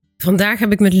Vandaag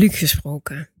heb ik met Luc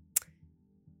gesproken.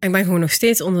 Ik ben gewoon nog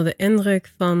steeds onder de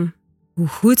indruk van hoe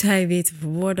goed hij weet te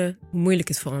verwoorden hoe moeilijk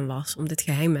het voor hem was om dit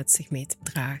geheim met zich mee te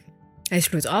dragen. Hij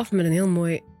sloot af met een heel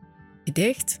mooi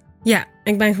gedicht. Ja,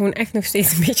 ik ben gewoon echt nog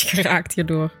steeds een beetje geraakt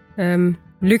hierdoor.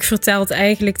 Luc vertelt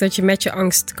eigenlijk dat je met je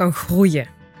angst kan groeien.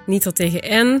 Niet er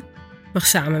tegenin, maar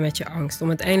samen met je angst. Om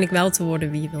uiteindelijk wel te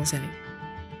worden wie je wil zijn.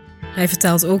 Hij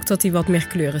vertelt ook dat hij wat meer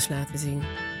kleur is laten zien.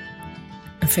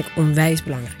 Dat vind ik onwijs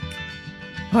belangrijk.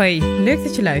 Hoi, leuk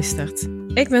dat je luistert.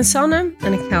 Ik ben Sanne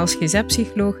en ik ga als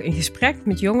GZ-psycholoog in gesprek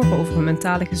met jongeren over hun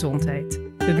mentale gezondheid.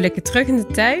 We blikken terug in de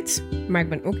tijd, maar ik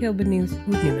ben ook heel benieuwd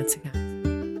hoe het nu met ze gaat.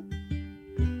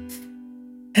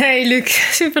 Hey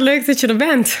Luc, superleuk dat je er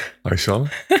bent. Hoi Sanne.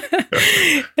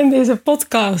 In deze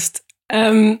podcast.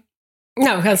 We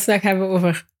gaan het vandaag hebben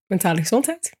over mentale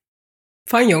gezondheid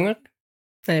van jongeren.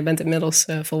 Nou, je bent inmiddels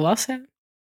volwassen.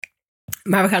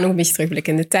 Maar we gaan ook een beetje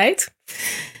terugblikken in de tijd.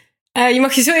 Je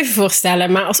mag je zo even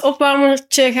voorstellen, maar als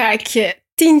opwarmertje ga ik je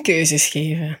 10 keuzes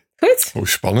geven. Goed? Oh,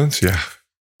 spannend, ja.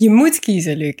 Je moet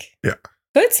kiezen, Luc. Ja.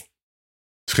 Goed? Het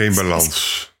is geen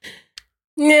balans.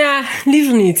 Ja,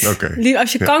 liever niet. Okay.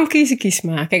 Als je kan kiezen, kies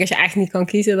maar. Kijk, als je echt niet kan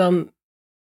kiezen, dan...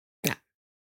 Ja.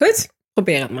 Goed?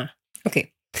 Probeer het maar.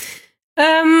 Oké.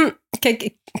 Kijk,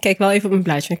 ik kijk wel even op mijn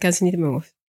blaadje, want ik ken ze niet in mijn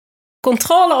hoofd.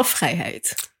 Controle of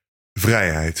vrijheid?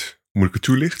 Vrijheid. Moet ik het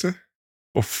toelichten?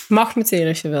 Of... Mag meteen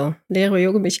als je wil. Leren we je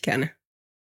ook een beetje kennen.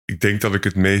 Ik denk dat ik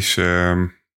het meest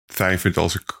fijn vind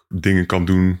als ik dingen kan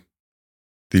doen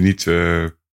die niet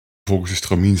volgens de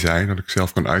stramien zijn. Dat ik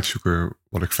zelf kan uitzoeken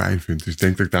wat ik fijn vind. Dus ik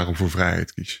denk dat ik daarom voor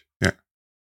vrijheid kies. Ja.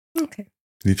 Oké.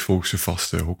 Niet volgens de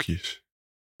vaste hokjes.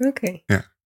 Oké.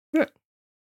 Ja.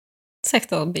 Het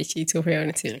zegt al een beetje iets over jou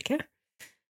natuurlijk, hè?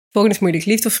 Volgende is moeilijk.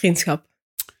 Liefde of vriendschap?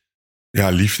 Ja,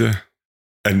 liefde.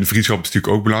 En vriendschap is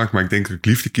natuurlijk ook belangrijk, maar ik denk dat ik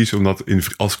liefde kies, omdat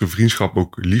als er een vriendschap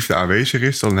ook liefde aanwezig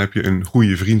is, dan heb je een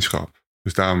goede vriendschap.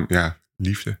 Dus daarom, ja,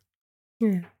 liefde.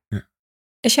 Ja. Ja.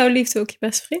 Is jouw liefde ook je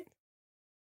beste vriend?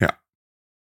 Ja.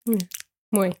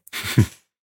 Mooi.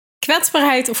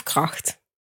 Kwetsbaarheid of kracht?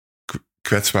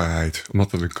 Kwetsbaarheid,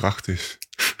 omdat het een kracht is.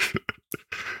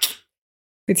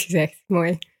 Goed gezegd,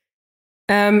 mooi.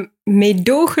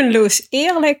 Meedogenloos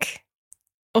eerlijk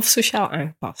of sociaal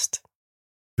aangepast?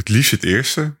 Het liefst het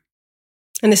eerste.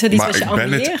 En is dat iets wat je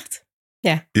ambieert?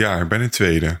 Ja, ik ben het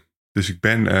tweede. Dus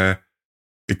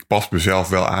ik pas mezelf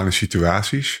wel aan in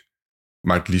situaties.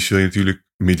 Maar het liefst wil je natuurlijk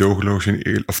meedogenloos en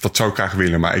eerlijk. Of dat zou ik graag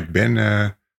willen, maar ik ben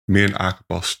meer een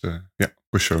aangepast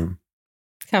persoon.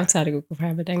 Daar gaan we het dadelijk ook over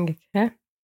hebben, denk ik. Hè?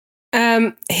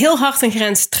 Heel hard een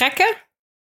grens trekken.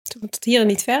 Tot hier en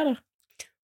niet verder.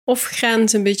 Of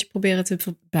grens een beetje proberen te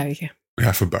verbuigen.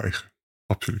 Ja, verbuigen.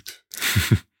 Absoluut.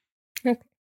 Okay.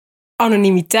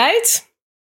 Anonimiteit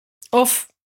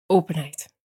of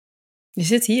openheid? Je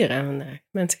zit hier aan vandaag.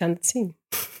 Mensen gaan het zien.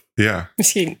 Ja.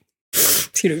 Misschien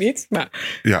ook niet,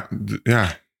 maar... Ja.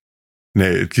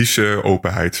 Nee, het liefst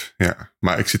openheid. Ja.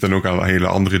 Maar ik zit dan ook aan hele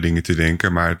andere dingen te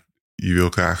denken. Maar je wil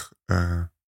graag...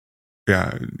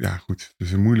 goed.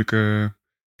 Dus een moeilijke...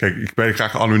 Kijk, ik ben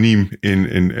graag anoniem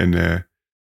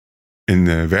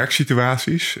in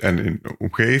werksituaties en in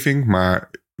omgeving. Maar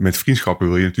met vriendschappen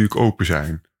wil je natuurlijk open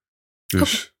zijn.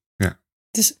 Dus, ja.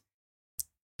 Dus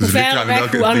hoe verder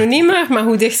weg, hoe anoniemer, maar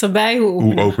hoe dichterbij, hoe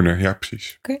opener. Hoe opener, ja,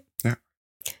 precies. Okay. Ja.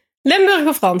 Limburg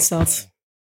of Randstad?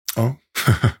 Oh.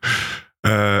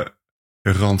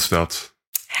 Randstad.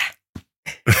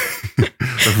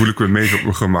 Dan voel ik me meest op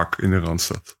mijn gemak in de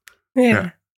Randstad.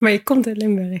 Ja. Maar je komt uit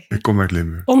Limburg. Ik kom uit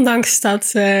Limburg. Ondanks dat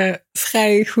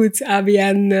vrij goed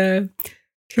ABN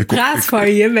gepraat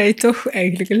van je, ben je toch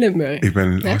eigenlijk in Limburg. Ik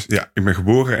ben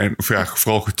geboren en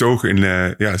vooral getogen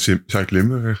in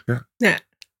Zuid-Limburg. Ja.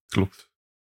 Klopt.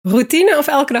 Routine of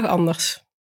elke dag anders?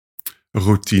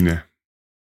 Routine.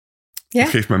 Ja? Het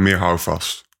geeft me meer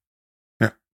houvast.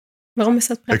 Ja. Waarom is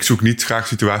dat prettig? Ik zoek niet graag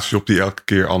situaties op die elke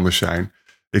keer anders zijn.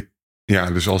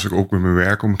 Dus als ik ook met mijn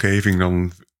werkomgeving,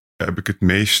 dan heb ik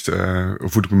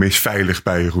voel ik me meest veilig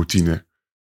bij routine.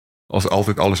 Als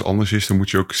altijd alles anders is, dan moet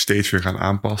je ook steeds weer gaan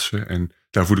aanpassen. En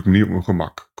daar voel ik me niet op mijn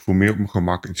gemak. Ik voel meer op mijn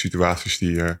gemak in situaties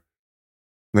die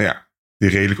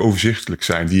redelijk overzichtelijk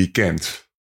zijn, die je kent.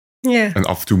 Ja. En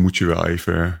af en toe moet je wel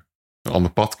even een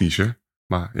ander pad kiezen.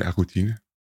 Maar ja, routine.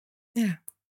 Ja.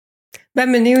 Ik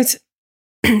ben benieuwd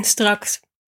straks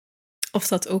of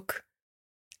dat ook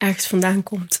ergens vandaan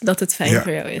komt. Dat het fijn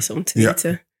voor jou is om te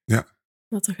weten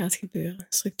wat er gaat gebeuren.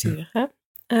 Structuur. Ja.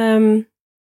 Hè?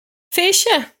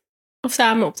 Feestje of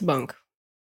samen op de bank?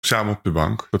 Samen op de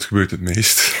bank. Dat gebeurt het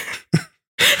meest.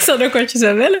 Is dat ook wat je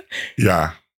zou willen?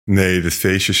 Ja. Nee, de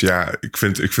feestjes. Ja, ik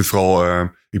vind vooral...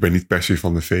 ik ben niet per se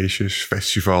van de feestjes.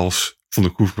 Festivals Vond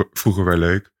ik vroeger wel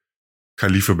leuk. Ik ga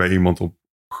liever bij iemand op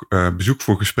bezoek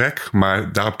voor gesprek.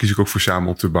 Maar daarop kies ik ook voor samen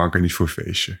op de bank en niet voor een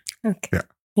feestje. Oké.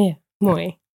 Ja,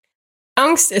 mooi.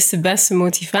 Angst is de beste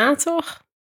motivator?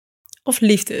 Of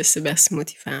liefde is de beste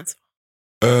motivator?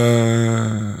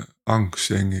 Angst,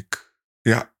 denk ik.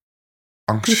 Ja,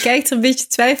 angst. Je kijkt er een beetje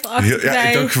twijfelachtig bij.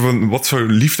 Ik dacht van, wat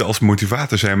zou liefde als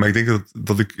motivator zijn? Maar ik denk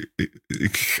dat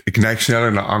ik neig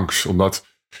sneller naar angst. Omdat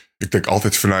ik denk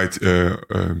altijd vanuit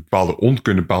bepaalde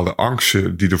onkunde, bepaalde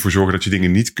angsten die ervoor zorgen dat je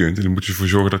dingen niet kunt. En dan moet je ervoor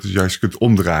zorgen dat je het juist kunt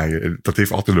omdraaien. En dat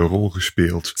heeft altijd een rol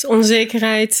gespeeld. Dus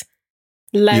onzekerheid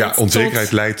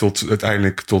leidt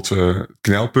uiteindelijk tot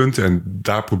knelpunt. En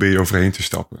daar probeer je overheen te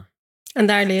stappen. En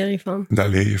daar leer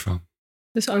je van.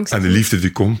 Dus angst. En de liefde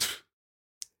die komt.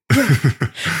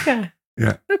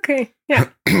 Ja. Oké.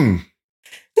 Ja.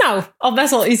 Nou, al best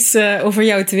wel iets over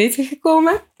jou te weten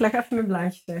gekomen. Ik leg even mijn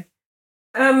blaadje weg.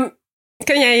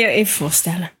 Kun jij je even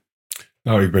voorstellen?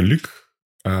 Nou, ik ben Luc.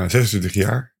 26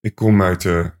 jaar. Ik kom uit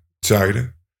het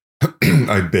zuiden.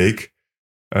 Uit Beek.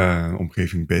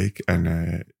 Omgeving Beek. En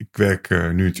ik werk nu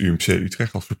in het UMC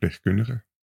Utrecht als verpleegkundige.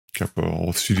 Ik heb al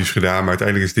wat studies gedaan, maar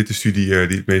uiteindelijk is dit de studie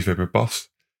die het meest bij me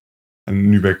past. En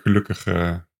nu ben ik gelukkig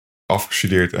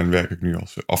afgestudeerd en werk ik nu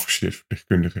als afgestudeerd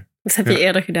verpleegkundige. Wat heb je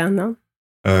eerder gedaan dan?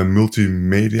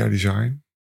 Multimedia design.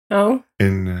 Oh.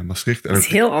 In Maastricht. Dat is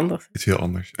heel anders. Het is heel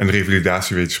anders. En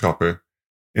revalidatiewetenschappen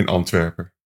in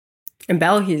Antwerpen. In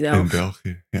België zelf? In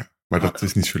België, ja. Maar dat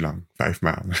is niet zo lang. 5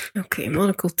 maanden. Oké, maar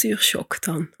een cultuurshock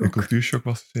dan. Ook. Een cultuurshock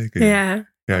was het zeker. Ja.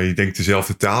 Ja, je denkt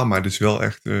dezelfde taal, maar het is wel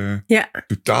echt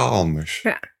totaal anders.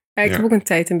 Ja, ik heb ook een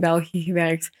tijd in België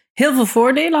gewerkt. Heel veel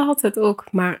voordelen had het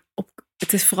ook, maar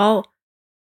het is vooral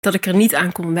dat ik er niet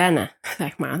aan kon wennen,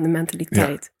 zeg maar, aan de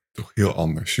mentaliteit. Ja, toch heel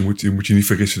anders. Je moet je niet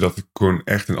vergissen dat het gewoon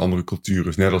echt een andere cultuur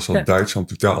is. Net als dat Duitsland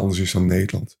totaal anders is dan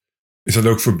Nederland. Is dat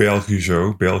ook voor België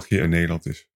zo? België en Nederland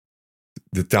is.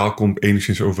 De taal komt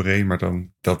enigszins overeen, maar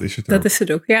dan dat is het ook. Dat is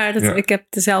het ook. Ja, ik heb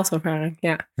dezelfde ervaring.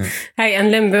 Ja. Hey, en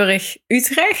Limburg,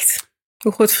 Utrecht,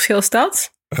 hoe groot verschil is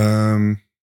dat?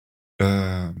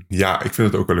 Ja, ik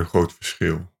vind het ook wel een groot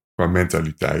verschil qua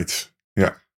mentaliteit.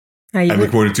 Ja. En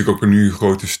ik woon natuurlijk ook in nu een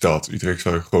grote stad. Utrecht is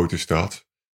wel een grote stad.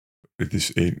 Het is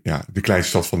de kleinste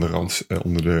stad van de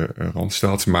onder de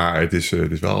Randstad, maar het is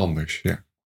wel anders. Ja.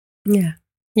 Ja.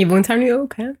 Je woont daar nu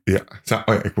ook, hè? Ja,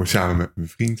 ik woon samen met mijn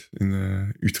vriend in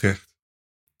Utrecht.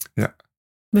 Ja.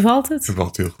 Bevalt het?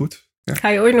 Bevalt heel goed. Ja. Ga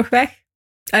je ooit nog weg?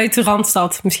 Uit de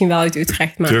Randstad, misschien wel uit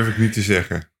Utrecht. Maar... Durf ik niet te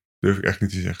zeggen. Durf ik echt niet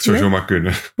te zeggen. Het zou zomaar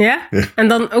kunnen. Ja? En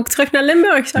dan ook terug naar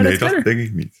Limburg? Zou dat kunnen? Denk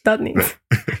ik niet. Dat niet?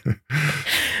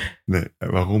 Nee,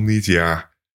 waarom niet?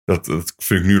 Ja, dat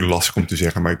vind ik nu lastig om te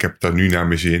zeggen. Maar ik heb daar nu naar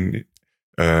mijn zin.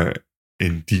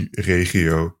 In die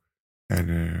regio. En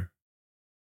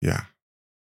er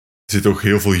zit ook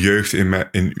heel veel jeugd in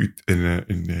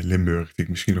Limburg. Die ik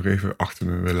misschien nog even achter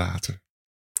me wil laten.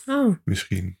 Oh.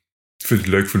 Misschien. Ik vind het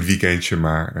leuk voor het weekendje,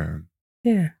 maar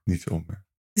niet om.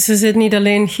 Dus er zit niet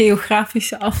alleen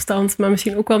geografische afstand, maar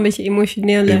misschien ook wel een beetje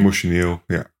emotioneel. Emotioneel,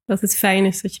 ja. Dat het fijn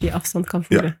is dat je die afstand kan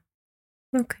voelen.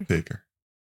 Ja, okay. Zeker.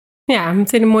 Ja,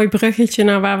 meteen een mooi bruggetje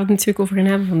naar waar we het natuurlijk over gaan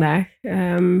hebben vandaag.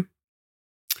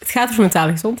 Het gaat over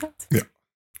mentale gezondheid. Ja.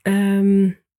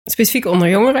 Specifiek onder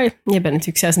jongeren. Je bent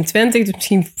natuurlijk 26, dus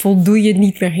misschien voldoe je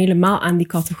niet meer helemaal aan die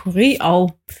categorie.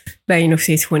 Al ben je nog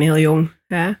steeds gewoon heel jong.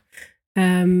 Ja.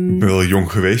 Ik ben wel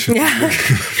jong geweest. Ja,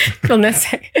 ik wil net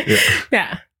zeggen.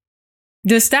 Ja.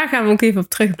 Dus daar gaan we ook even op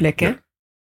terugblikken. Ja.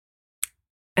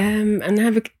 En dan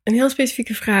heb ik een heel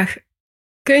specifieke vraag.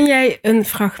 Kun jij een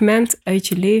fragment uit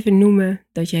je leven noemen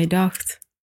dat jij dacht...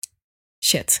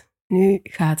 Shit, nu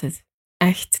gaat het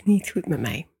echt niet goed met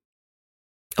mij.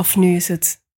 Of nu is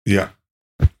het... Ja,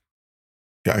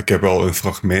 ik heb wel een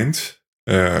fragment.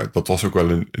 Dat was ook wel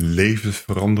een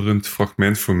levensveranderend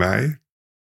fragment voor mij.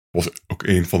 Dat was ook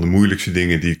een van de moeilijkste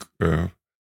dingen die ik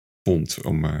vond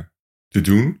om te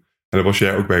doen. En daar was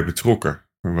jij ook bij betrokken.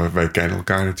 Wij kennen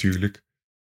elkaar natuurlijk.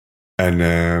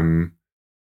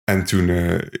 En toen,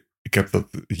 ik heb dat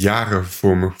jaren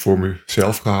voor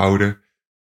mezelf gehouden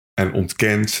en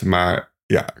ontkend. Maar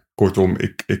ja, kortom,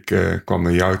 ik kwam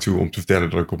naar jou toe om te vertellen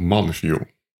dat ik op mannen viel.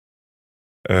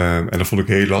 En dat vond ik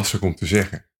heel lastig om te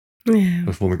zeggen. Ja.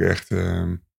 Dat vond ik echt...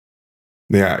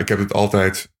 ik heb het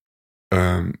altijd...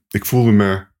 ik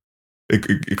voelde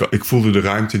ik voelde de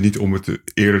ruimte niet om het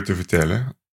eerder te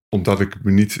vertellen. Omdat ik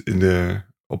me niet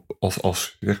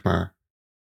als zeg maar...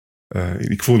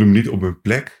 ik voelde me niet op mijn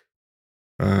plek.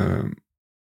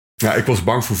 Ik was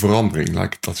bang voor verandering,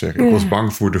 laat ik dat zeggen. Ik was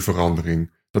bang voor de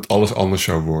verandering. Dat alles anders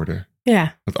zou worden.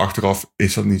 Ja. Want achteraf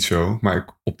is dat niet zo.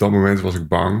 Maar op dat moment was ik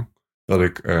bang dat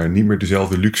ik niet meer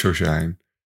dezelfde Luc zou zijn.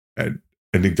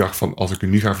 En ik dacht van, als ik het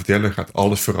nu ga vertellen, gaat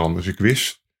alles veranderen. Dus ik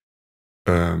wist,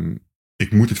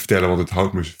 ik moet het vertellen, want het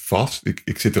houdt me vast.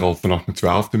 Ik zit er al vanaf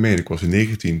mijn 12e mee. En ik was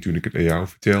 19 toen ik het aan jou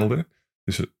vertelde.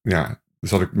 Dus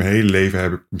had ik mijn hele leven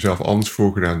heb ik mezelf anders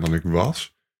voorgedaan dan ik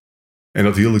was. En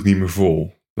dat hield ik niet meer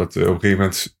vol. Dat op een gegeven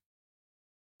moment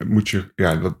moet je,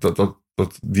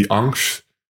 die angst,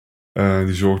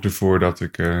 die zorgde ervoor dat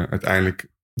ik uiteindelijk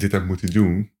dit heb moeten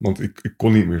doen. Want ik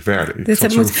kon niet meer verder. Ik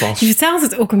zat zo vast. Je vertelt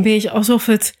het ook een beetje alsof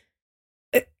het...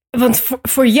 Want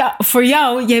voor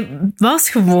jou, jij was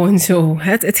gewoon zo.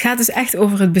 Het gaat dus echt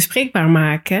over het bespreekbaar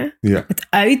maken. Ja. Het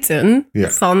uiten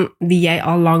van wie jij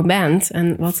al lang bent.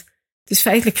 En dus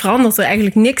feitelijk verandert er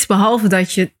eigenlijk niks behalve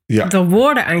dat je er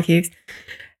woorden aan geeft.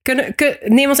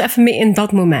 Neem ons even mee in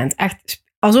dat moment. Echt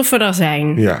alsof we er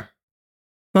zijn. Ja.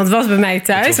 Want het was bij mij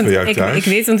thuis. Ik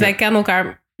weet, want wij kennen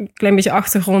elkaar een klein beetje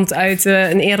achtergrond uit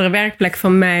een eerdere werkplek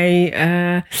van mij.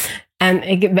 En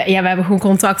we hebben gewoon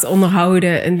contact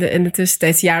onderhouden in de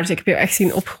tussentijdsjaren. Dus ik heb je echt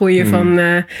zien opgroeien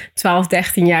van 12,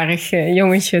 13-jarig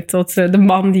jongetje tot de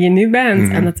man die je nu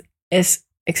bent. En dat is,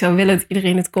 ik zou willen dat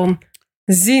iedereen het kon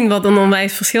zien wat een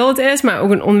onwijs verschil het is, maar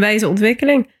ook een onwijze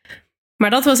ontwikkeling. Maar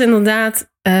dat was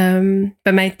inderdaad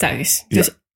bij mij thuis.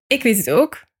 Dus ik weet het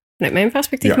ook, vanuit mijn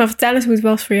perspectief, maar vertel eens hoe het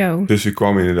was voor jou. Dus ik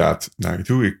kwam inderdaad naar je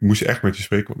toe. Ik moest echt met je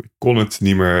spreken, want ik kon het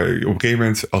niet meer. Op een gegeven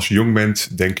moment, als je jong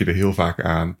bent, denk je er heel vaak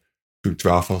aan. Toen ik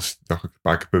 12 was, dacht ik een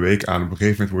paar keer per week aan. Op een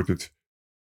gegeven moment wordt het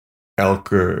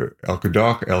elke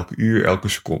dag, elke uur, elke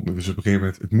seconde. Dus op een gegeven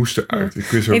moment, het moest eruit. Ik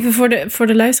wist ook, even voor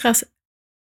de luisteraars.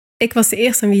 Ik was de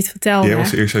eerste aan wie het vertelde. Jij was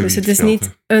de eerste aan wie dus het het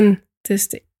vertelde. Het is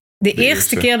de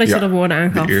eerste keer dat je er woorden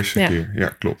aan gaf. De eerste keer, ja,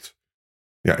 klopt.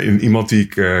 Ja, iemand die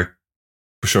ik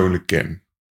persoonlijk ken.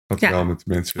 Ik had wel met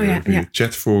mensen via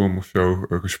chatforum of zo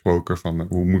gesproken van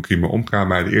hoe moet ik hiermee omgaan.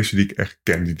 Maar de eerste die ik echt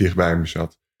ken, die dicht bij me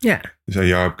zat. Ja. Dus aan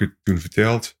jou heb ik het toen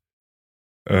verteld.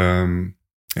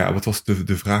 Wat was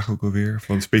de vraag ook alweer?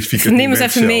 Van specifiek neem eens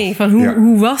even mee. Van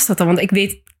hoe was dat dan? Want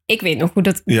ik weet nog hoe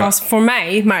dat was voor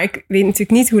mij. Maar ik weet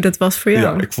natuurlijk niet hoe dat was voor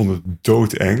jou. Ja, ik vond het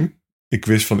doodeng. Ik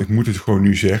wist van, ik moet het gewoon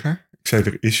nu zeggen. Ik zei,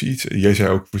 er is iets. Jij zei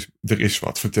ook, er is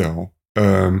wat, vertel.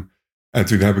 En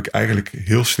toen heb ik eigenlijk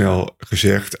heel snel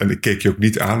gezegd, en ik keek je ook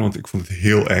niet aan, want ik vond het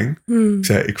heel eng. Ik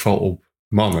zei, ik val op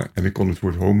mannen. En ik kon het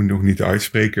woord homo nog niet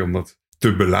uitspreken, omdat het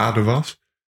te beladen was.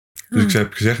 Dus ik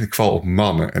heb gezegd, ik val op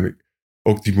mannen. En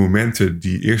ook die momenten,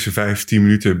 die eerste 5-10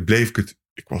 minuten,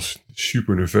 ik was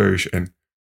super nerveus. En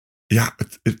ja,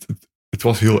 het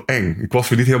was heel eng. Ik was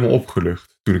weer niet helemaal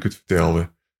opgelucht toen ik het vertelde.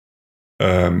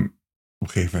 Op een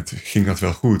gegeven moment ging dat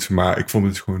wel goed, maar ik vond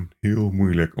het gewoon heel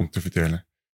moeilijk om te vertellen.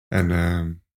 En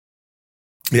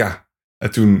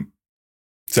en toen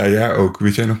zei jij ook,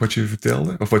 weet jij nog wat je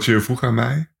vertelde? Of wat je vroeg aan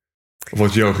mij? Of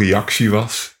wat jouw reactie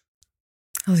was?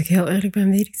 Als ik heel eerlijk ben,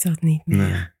 weet ik dat niet meer.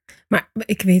 Nee. Maar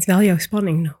ik weet wel jouw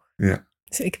spanning nog. Ja.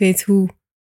 Dus ik weet hoe...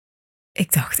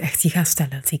 Ik dacht echt, die gaat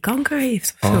stellen dat hij kanker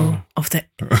heeft of zo. Of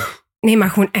nee, maar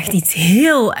gewoon echt iets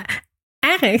heel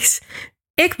ergs.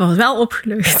 Ik was wel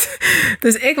opgelucht.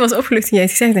 Dus ik was opgelucht toen jij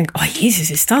het gezegd. Ik denk, oh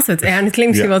jezus, is dat het? Ja, en het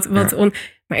klinkt misschien wat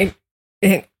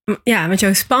maar met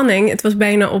jouw spanning, het was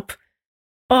bijna op...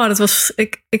 Oh, dat was...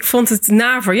 Ik vond het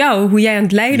naar voor jou, hoe jij aan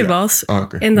het lijden was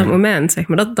in dat moment. Zeg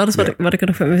maar. Dat is wat ik er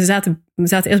nog van... We zaten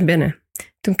eerst binnen.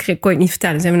 Toen kon je het niet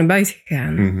vertellen. Zijn we naar buiten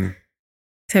gegaan.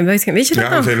 Zijn we buiten gegaan. Weet je dat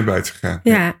nog? Ja, we zijn naar buiten gegaan.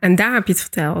 Ja, en daar heb je het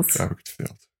verteld. Daar heb ik het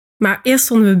verteld. Maar eerst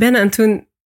stonden we binnen en toen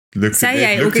zei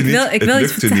jij ook, ik wil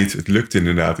iets vertellen. Het lukte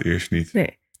inderdaad eerst niet.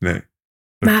 Nee.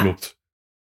 Dat klopt.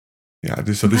 Ja,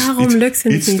 dus dat waarom is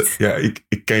lukte het niet? Ja,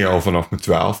 ik ken je al vanaf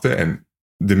mijn 12e. En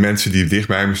de mensen die dicht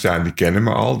bij me staan, die kennen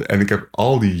me al. En ik heb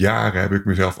al die jaren heb ik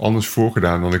mezelf anders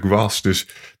voorgedaan dan ik was. Dus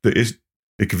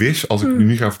ik wist, als ik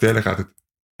nu ga vertellen, gaat het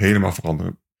helemaal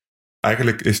veranderen.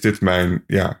 Eigenlijk is dit mijn,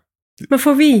 Maar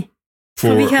voor wie?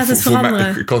 Voor wie gaat het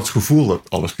veranderen? Mij, ik had het gevoel dat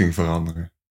alles ging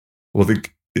veranderen. Want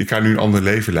ik ga nu een ander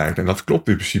leven leiden. En dat klopt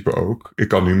in principe ook. Ik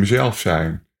kan nu mezelf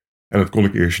zijn. En dat kon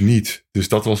ik eerst niet. Dus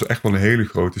dat was echt wel een hele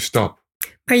grote stap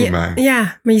voor mij.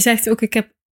 Ja, maar je zegt ook, ik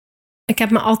heb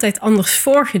me altijd anders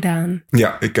voorgedaan.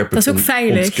 Ja, ik heb dat het is ook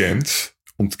veilig.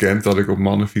 Ontkend dat ik op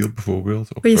mannen viel bijvoorbeeld.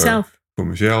 Voor jezelf? Voor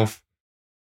mezelf.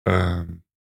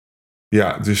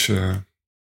 Dus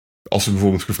als er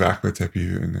bijvoorbeeld gevraagd werd, heb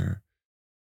je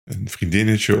een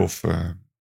vriendinnetje of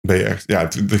ben je echt... Ja,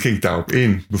 dan ging ik daarop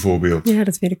in bijvoorbeeld. Ja,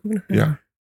 dat weet ik ook nog. Ja.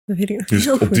 Dat weet ik nog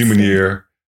dus op die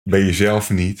manier ben je zelf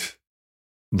niet...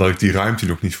 Omdat ik die ruimte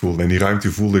nog niet voelde. En die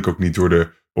ruimte voelde ik ook niet door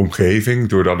de omgeving.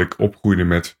 Doordat ik opgroeide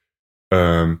met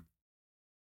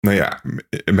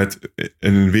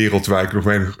een wereld waar ik nog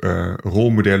weinig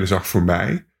rolmodellen zag voor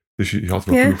mij. Dus je had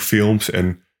wel genoeg films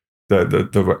en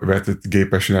Daar werd het gay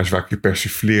personage vaak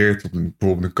gepersifleerd. Op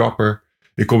bijvoorbeeld een kapper.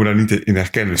 Ik kon me daar niet in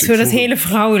herkennen. Dus zo dat hele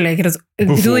vrouwelijke.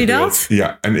 Bedoel je dat?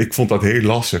 Ja, en ik vond dat heel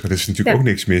lastig. Er is natuurlijk ook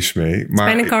niks mis mee. Maar het is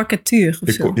bijna een karikatuur of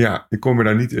zo. Ik kon me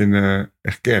daar niet in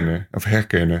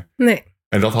herkennen. Nee.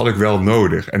 En dat had ik wel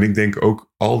nodig. En ik denk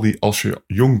ook, als je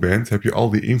jong bent, heb je al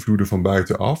die invloeden van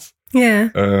buitenaf.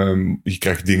 Ja. Je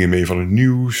krijgt dingen mee van het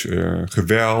nieuws,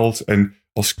 geweld. En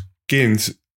als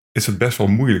kind is het best wel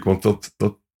moeilijk. Want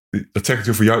dat zegt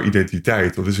over jouw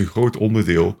identiteit. Dat is een groot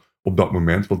onderdeel op dat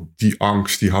moment. Want die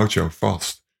angst, die houdt jou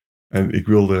vast. En ik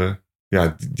wilde,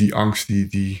 die angst,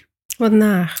 die... Wat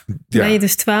naar. Dan ben je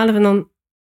dus 12 en dan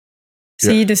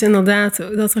zie je dus inderdaad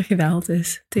dat er geweld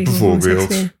is. Tegen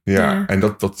bijvoorbeeld. Ja. En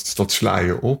dat sla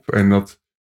je op. En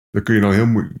dan kun je dan heel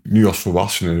moeilijk... Nu als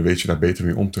volwassene weet je daar beter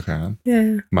mee om te gaan.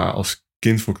 Ja. Maar als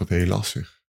kind vond ik dat heel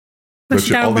lastig. Dat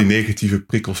je al die negatieve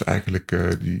prikkels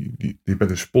eigenlijk... die bent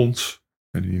een spons.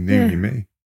 En die neem je mee.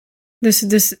 Dus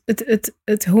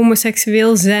het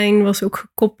homoseksueel zijn was ook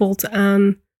gekoppeld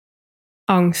aan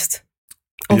angst.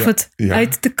 Of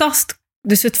uit de kast.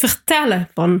 Dus het vertellen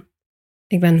van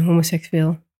ik ben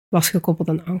homoseksueel was gekoppeld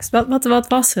aan angst. Wat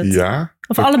was het? Ja.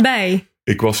 Of allebei?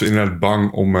 Ik was inderdaad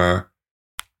bang om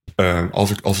als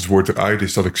het woord eruit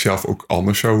is dat ik zelf ook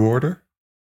anders zou worden.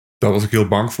 Daar was ik heel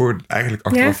bang voor. Eigenlijk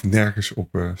achteraf nergens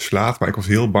op slaat. Maar ik was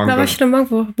heel bang Waar was je dan bang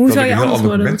voor? Hoe zou je anders worden? Dat ik een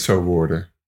heel ander mens zou worden.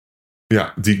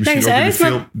 Ja, die ik misschien ook in de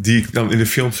film, die ik dan in de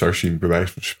film zou zien, bij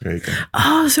wijze van spreken.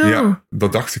 Oh, zo. Ja,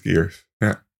 dat dacht ik eerst.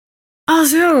 Ja. Oh,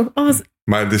 zo.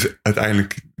 Maar het is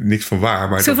uiteindelijk niks van waar.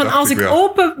 Maar zo van, als ik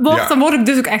open word, dan word ik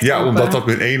dus ook echt open. Ja, omdat dat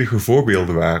mijn enige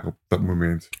voorbeelden waren op dat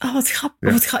moment. Oh, wat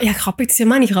grappig. Ja, grappig. Het is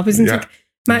helemaal niet grappig. Het is natuurlijk,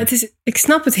 maar ik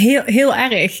snap het heel, heel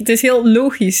erg. Het is heel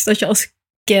logisch dat je als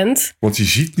kind... Want je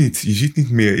ziet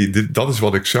niet meer... Dat is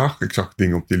wat ik zag. Ik zag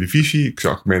dingen op televisie. Ik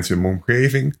zag mensen in mijn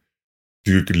omgeving.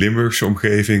 Natuurlijk een Limburgse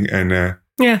omgeving. En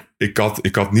ik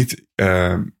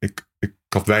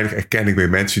had weinig erkenning bij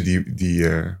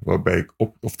mensen waarbij ik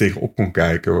tegenop kon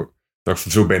kijken. Ik dacht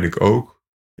van, zo ben ik ook.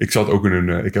 Ik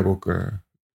heb ook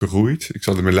geroeid. Ik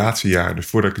zat in mijn laatste jaar, dus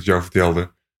voordat ik het jou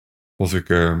vertelde,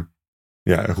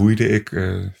 roeide ik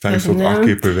 5 tot 8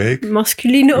 keer per week.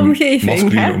 Masculine omgeving.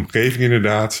 Masculine omgeving,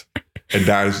 inderdaad. En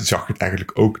daar zag ik het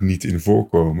eigenlijk ook niet in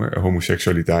voorkomen,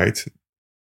 homoseksualiteit.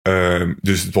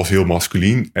 Dus het was heel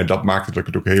masculien. En dat maakte dat ik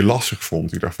het ook heel lastig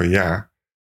vond. Ik dacht van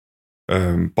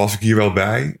pas ik hier wel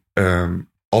bij?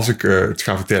 Als ik het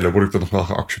ga vertellen, word ik dan nog wel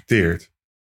geaccepteerd?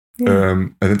 Ja.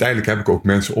 En uiteindelijk heb ik ook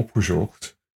mensen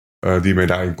opgezocht die mij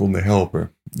daarin konden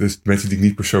helpen. Dus mensen die ik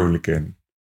niet persoonlijk ken.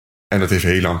 En dat heeft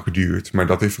heel lang geduurd. Maar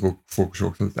dat heeft er ook voor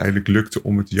gezorgd dat het eindelijk lukte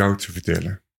om het jou te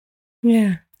vertellen.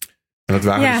 Ja. En dat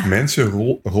waren dus mensen,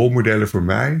 rolmodellen voor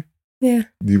mij,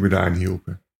 die me daarin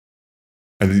hielpen.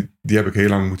 En die heb ik heel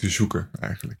lang moeten zoeken,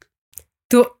 eigenlijk.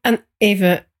 En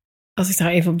even, als ik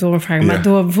daar even op door mag vragen, maar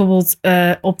door bijvoorbeeld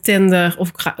op Tinder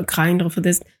of Grindr of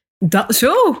dit,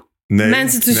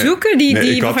 mensen te zoeken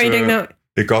waarvan je denkt, nou...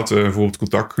 Ik had bijvoorbeeld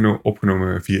contact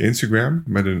opgenomen via Instagram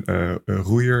met een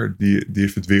roeier, die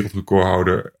heeft het wereldrecord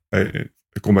gehouden.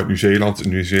 Ik kom uit Nieuw-Zeeland, een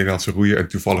Nieuw-Zeelandse roeier, en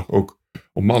toevallig ook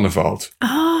op mannen valt.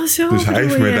 Oh, zo. Dus hij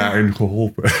heeft me daarin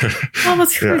geholpen. Oh,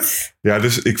 wat goed. Ja,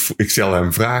 dus ik stel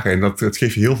hem vragen en dat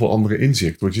geeft je heel veel andere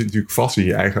inzicht. Want je zit natuurlijk vast in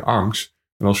je eigen angst.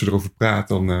 En als je erover praat,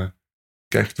 dan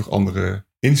krijg je toch andere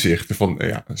inzichten van,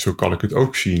 zo kan ik het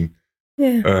ook zien.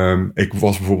 Yeah. Ik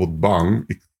was bijvoorbeeld bang.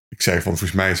 Ik zei van,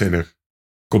 volgens mij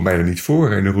komt bijna niet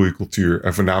voor in de roeicultuur.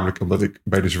 En voornamelijk omdat ik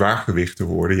bij de zwaargewichten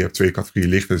hoorde. Je hebt 2 categorieën,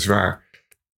 licht en zwaar.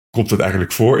 Komt het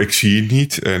eigenlijk voor? Ik zie het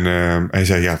niet. En hij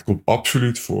zei, het komt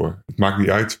absoluut voor. Het maakt niet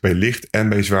uit bij licht en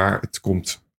bij zwaar.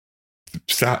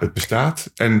 Het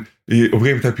bestaat. En op een gegeven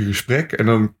moment heb je een gesprek. En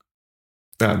dan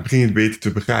begin je het beter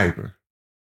te begrijpen.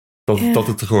 Dat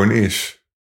het er gewoon is.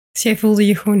 Dus jij voelde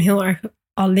je gewoon heel erg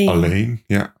alleen. Alleen,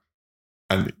 ja.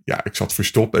 En ik zat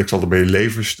verstopt. Ik zat er bij je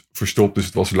leven verstopt. Dus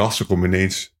het was lastig om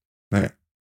ineens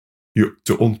je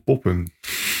te ontpoppen.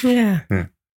 Ja.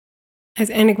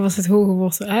 Uiteindelijk was het hoge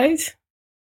woord eruit.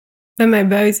 Bij mij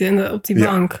buiten op die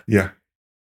bank. Ja.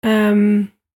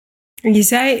 Je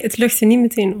zei, het luchtte niet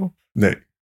meteen op. Nee.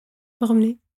 Waarom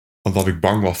niet? Omdat ik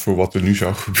bang was voor wat er nu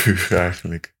zou gebeuren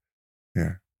eigenlijk.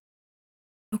 Ja.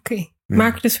 Oké. Ja.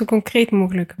 Maak het dus zo concreet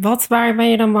mogelijk. Waar ben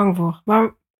je dan bang voor?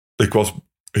 Ik was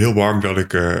heel bang dat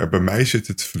bij mij zit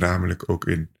het voornamelijk ook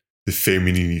in de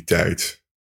femininiteit.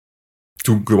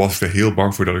 Toen was ik er heel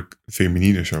bang voor dat ik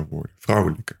femininer zou worden.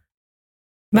 Vrouwelijker.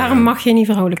 Waarom mag je niet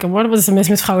vrouwelijker worden? Wat is er mis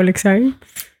met vrouwelijk zijn?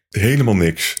 Helemaal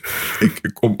niks.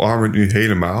 Ik omarm het nu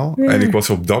helemaal. Ja. En ik was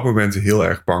op dat moment heel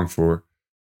erg bang voor.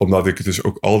 Omdat ik dus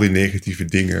ook al die negatieve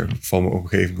dingen van mijn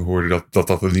omgeving hoorde.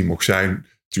 Dat er niet mocht zijn.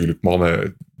 natuurlijk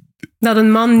mannen... Dat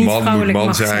een man niet man vrouwelijk moet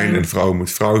man mag zijn en vrouw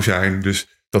moet vrouw zijn.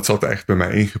 Dus dat zat echt bij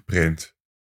mij ingeprent.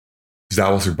 Dus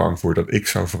daar was ik bang voor dat ik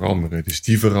zou veranderen. Dus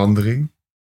die verandering.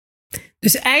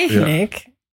 Dus eigenlijk,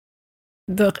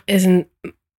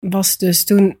 was dus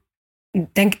toen,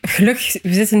 denk gelukkig,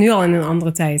 we zitten nu al in een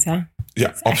andere tijd, hè?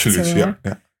 Ja, absoluut. Zo, ja.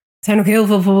 Er zijn ook heel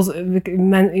veel,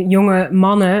 bijvoorbeeld jonge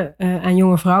mannen en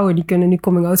jonge vrouwen, die kunnen nu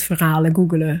coming-out verhalen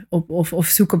googlen of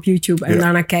zoeken op YouTube en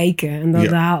daarnaar kijken. En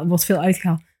daar wordt veel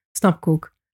uitgehaald. Snap ik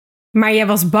ook. Maar jij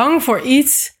was bang voor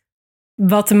iets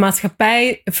wat de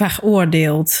maatschappij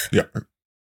veroordeelt. Ja.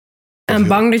 En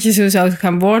bang dat je zo zou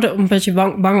gaan worden, omdat je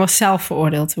bang was zelf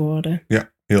veroordeeld te worden.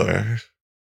 Ja, heel erg.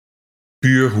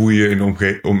 Puur hoe je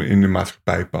in de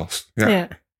maatschappij past. Ja.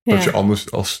 Dat je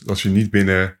anders, als je niet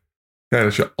binnen... Ja,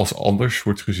 dat je als anders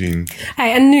wordt gezien.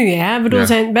 Hey, en nu, hè? Ik bedoel, er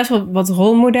zijn best wel wat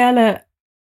rolmodellen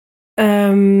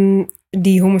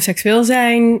die homoseksueel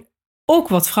zijn. Ook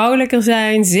wat vrouwelijker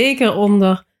zijn. Zeker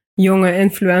onder jonge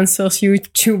influencers,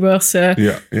 YouTubers,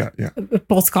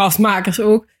 podcastmakers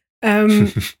ook.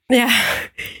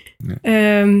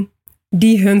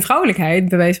 Die hun vrouwelijkheid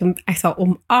bij wijze van echt wel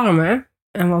omarmen.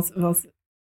 En wat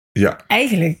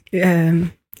eigenlijk,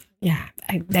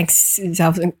 ik denk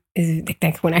zelfs ik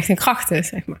denk gewoon echt een kracht is,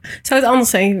 zeg maar. Zou het anders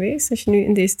zijn geweest als je nu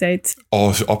in deze tijd...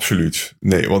 Oh, absoluut.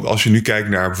 Nee, want als je nu kijkt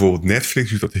naar bijvoorbeeld Netflix,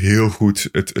 doet dat heel goed.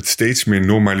 Het steeds meer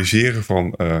normaliseren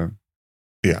van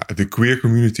de queer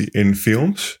community in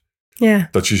films. Ja.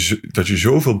 Dat je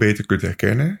zoveel beter kunt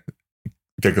herkennen.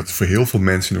 Ik denk dat het voor heel veel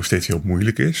mensen nog steeds heel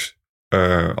moeilijk is.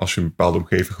 Als je in een bepaalde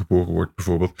omgeving geboren wordt,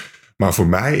 bijvoorbeeld. Maar voor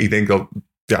mij, ik denk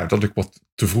dat ik wat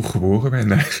te vroeg geboren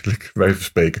ben eigenlijk, bij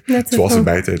spreken. Het was in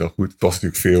mijn tijd al goed. Het was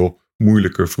natuurlijk veel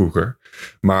moeilijker vroeger.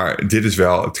 Maar dit is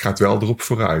wel, het gaat wel erop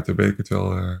vooruit. Daar ben ik het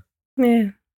wel...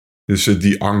 Dus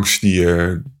die angst,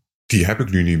 die heb ik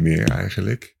nu niet meer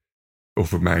eigenlijk.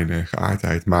 Over mijn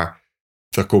geaardheid. Maar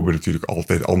daar komen natuurlijk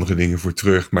altijd andere dingen voor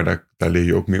terug. Maar daar leer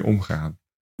je ook mee omgaan.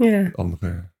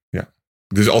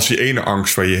 Dus als je ene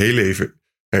angst van je hele leven...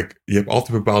 Kijk, je hebt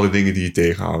altijd bepaalde dingen die je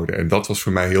tegenhouden. En dat was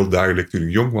voor mij heel duidelijk toen ik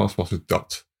jong was het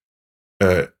dat.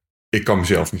 Ik kan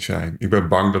mezelf niet zijn. Ik ben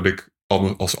bang dat ik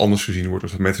als anders gezien word,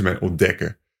 als dat mensen mij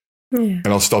ontdekken. Ja.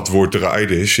 En als dat woord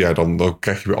eruit is, dan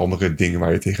krijg je weer andere dingen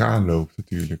waar je tegenaan loopt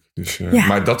natuurlijk. Dus,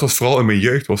 maar dat was vooral in mijn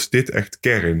jeugd, was dit echt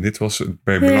kern. Dit was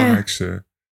mijn belangrijkste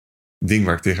ding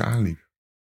waar ik tegenaan liep.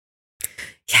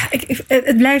 Ja,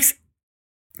 het blijft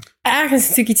ergens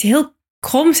natuurlijk iets heel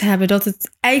kroms hebben dat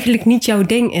het eigenlijk niet jouw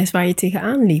ding is waar je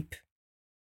tegenaan liep.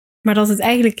 Maar dat het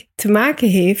eigenlijk te maken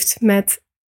heeft met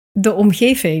de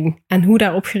omgeving en hoe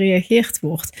daarop gereageerd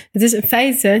wordt. Het is in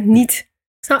feite niet...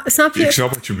 Snap je? Ik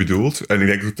snap wat je bedoelt en ik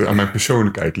denk dat het aan mijn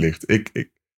persoonlijkheid ligt.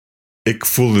 Ik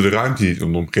voelde de ruimte niet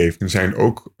om de omgeving. Er zijn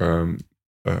ook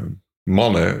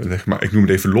mannen, zeg maar, ik noem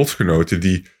het even lotgenoten,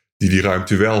 die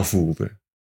ruimte wel voelden.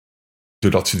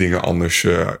 Doordat ze dingen anders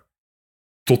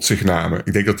tot zich namen.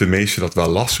 Ik denk dat de meesten dat wel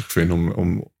lastig vinden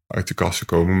om uit de kast te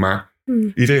komen. Maar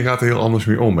iedereen gaat er heel anders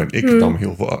mee om. En ik nam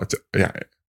heel veel uit. Ja,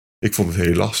 ik vond het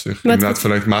heel lastig. Inderdaad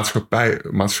vanuit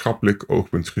maatschappelijk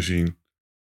oogpunt gezien.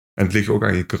 En het ligt ook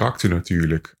aan je karakter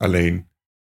natuurlijk. Alleen,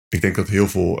 ik denk dat heel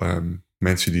veel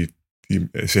mensen die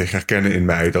zich herkennen in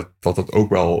mij, dat ook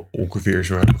wel ongeveer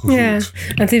zo hebben gevoeld. Ja,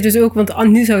 en het heeft dus ook, want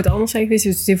nu zou het anders zijn geweest.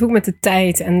 Dus het heeft ook met de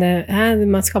tijd en de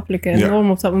maatschappelijke norm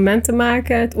op dat moment te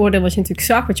maken. Het oordeel wat je natuurlijk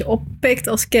zag, wat je oppikt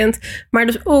als kind. Maar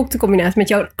dus ook de combinatie met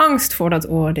jouw angst voor dat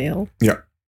oordeel. Ja.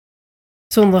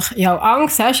 Zonder jouw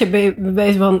angst, als je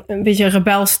bezig van een beetje een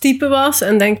rebels type was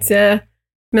en denkt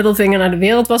middelvinger naar de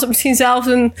wereld, was het misschien zelfs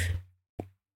een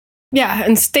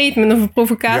statement of een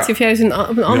provocatie of juist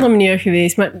op een andere manier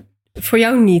geweest. Maar voor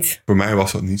jou niet. Voor mij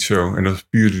was dat niet zo. En dat is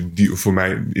puur voor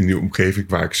mij in die omgeving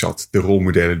waar ik zat. De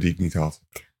rolmodellen die ik niet had.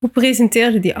 Hoe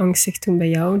presenteerde die angst zich toen bij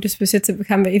jou? Dus we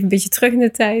gaan even een beetje terug in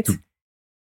de tijd.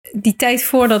 Die tijd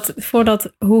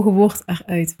voordat hoge woord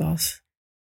eruit was.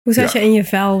 Hoe zat je in je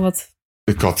vel?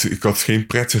 Ik had geen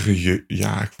prettige...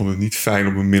 Ja, ik vond het niet fijn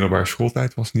op mijn middelbare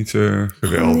schooltijd. Was niet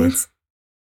geweldig. Niet?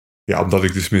 Ja, omdat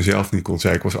ik dus mezelf niet kon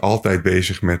zijn. Ik was altijd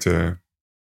bezig met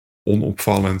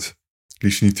onopvallend.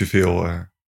 Liefst niet te veel...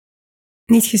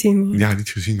 niet gezien worden. Ja, niet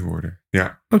gezien worden.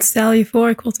 Ja. Want stel je voor,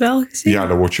 ik word wel gezien. Ja,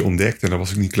 dan word je ontdekt en daar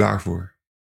was ik niet klaar voor.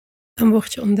 Dan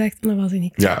word je ontdekt en daar was ik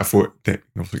niet klaar voor. Nee,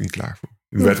 daar was ik niet klaar voor.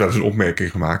 Er werd wel eens een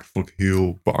opmerking gemaakt. Dat vond ik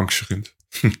heel beangstigend.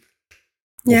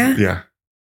 Ja.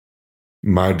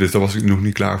 Maar dus daar was ik nog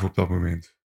niet klaar voor op dat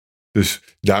moment.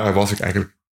 Dus daar was ik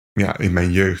eigenlijk in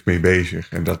mijn jeugd mee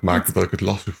bezig. En dat maakte dat ik het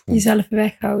lastig vond. Jezelf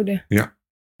weghouden. Ja.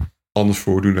 Anders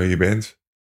voordoen dan je bent.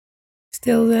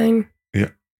 Stil zijn.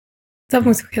 Ja. Dat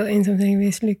moet ook heel eenzaam zijn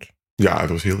geweest, Luc. Ja, het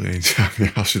was heel eenzaam.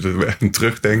 Ja, als je er aan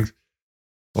terugdenkt,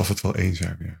 was het wel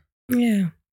eenzaam, ja.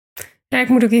 Ja. Ja, ik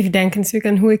moet ook even denken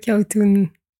natuurlijk aan hoe ik jou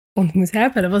toen ontmoet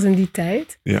heb. Dat was in die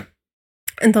tijd. Ja.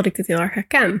 En dat ik dit heel erg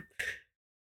herken.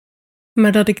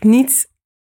 Maar dat ik niet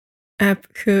heb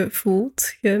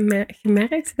gevoeld,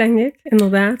 gemerkt, denk ik.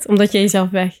 Inderdaad. Omdat jij jezelf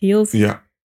weghield. Ja.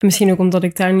 En misschien ook omdat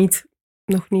ik daar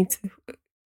nog niet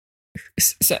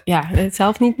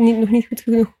zelf nog niet goed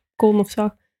genoeg kon of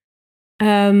zo.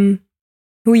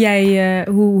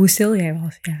 Hoe stil jij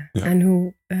was, ja. En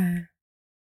hoe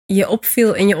je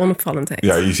opviel in je onopvallendheid.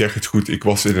 Ja, je zegt het goed. Ik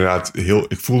was inderdaad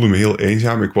ik voelde me heel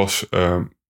eenzaam. Ik was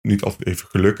niet altijd even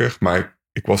gelukkig, maar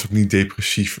ik was ook niet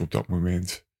depressief op dat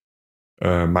moment.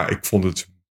 Maar ik vond het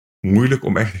moeilijk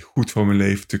om echt goed van mijn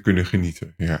leven te kunnen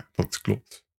genieten. Ja, dat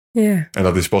klopt. Ja. En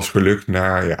dat is pas gelukt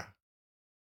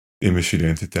in mijn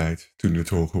studententijd, toen het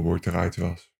hoger woord eruit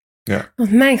was. Ja.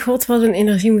 Want mijn god, wat een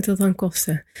energie moet dat dan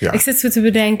kosten. Ja. Ik zit zo te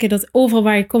bedenken dat overal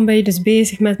waar je komt ben je dus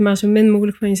bezig met maar zo min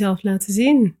mogelijk van jezelf laten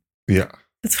zien. Ja.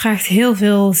 Dat vraagt heel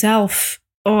veel zelf.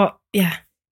 Oh, ja.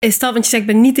 Is dat, want je zegt, ik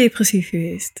ben niet depressief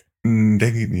geweest.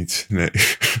 Denk ik niet, nee.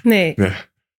 Nee.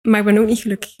 Maar ik ben ook niet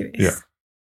gelukkig geweest. Ja.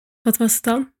 Wat was het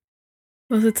dan?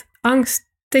 Was het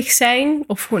angstig zijn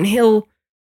of gewoon heel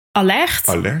alert?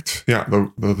 Alert,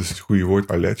 ja, dat is het goede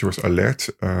woord, alert. Je was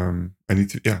alert en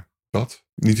niet, dat.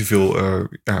 Niet te veel,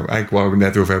 eigenlijk waar we het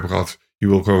net over hebben gehad. Je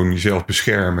wil gewoon jezelf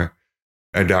beschermen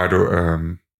en daardoor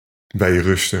ben je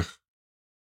rustig.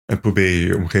 En probeer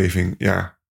je omgeving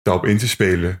daarop in te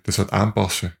spelen. Dus dat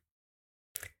aanpassen.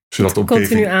 Zodat de omgeving,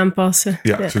 continu aanpassen.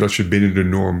 Ja, zodat je binnen de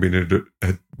norm, binnen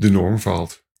de norm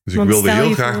valt. Dus ik wilde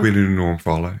heel graag binnen de norm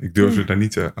vallen. Ik durfde daar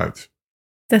niet uit.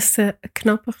 Des te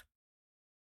knapper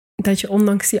dat je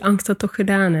ondanks die angst dat toch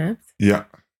gedaan hebt. Ja.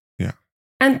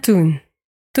 En toen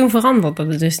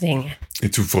veranderden dus dingen.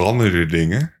 En toen veranderden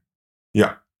dingen.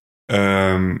 Ja.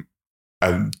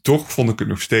 En toch vond ik het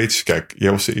nog steeds... Kijk,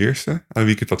 jij was de eerste aan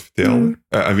wie ik het vertelde.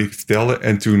 Aan wie ik het vertelde.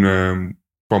 En toen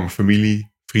kwam mijn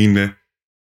familie, vrienden.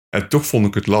 En toch vond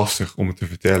ik het lastig om het te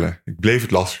vertellen. Ik bleef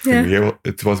het lastig vinden.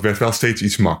 Het werd wel steeds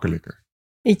iets makkelijker.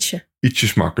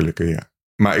 Ietsjes makkelijker, ja.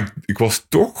 Maar ik was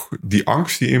toch, die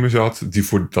angst die in me zat,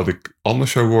 dat ik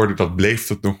anders zou worden, dat bleef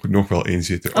er nog wel in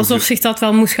zitten. Alsof zich dat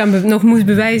wel moest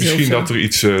bewijzen. Misschien dat er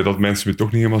iets, dat mensen me toch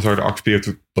niet helemaal zouden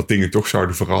accepteren, dat dingen toch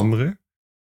zouden veranderen.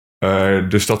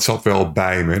 Dus dat zat wel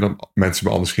bij me, dat mensen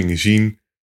me anders gingen zien.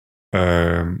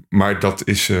 Maar dat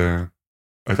is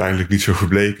uiteindelijk niet zo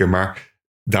gebleken. Maar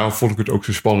daarom vond ik het ook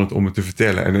zo spannend om het te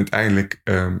vertellen. En uiteindelijk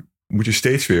moet je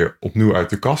steeds weer opnieuw uit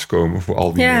de kast komen voor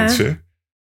al die mensen.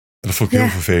 Dat vond ik heel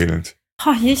vervelend.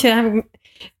 Oh jeetje,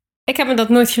 ik heb me dat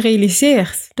nooit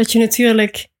gerealiseerd. Dat je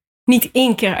natuurlijk niet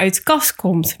 1 keer uit de kast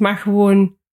komt, maar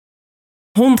gewoon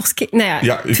 100 keer,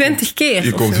 20 keer.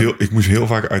 Ik moest heel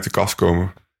vaak uit de kast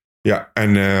komen. Ja,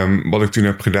 en wat ik toen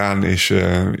heb gedaan is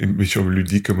een beetje op een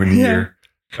ludieke manier.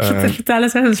 Vertel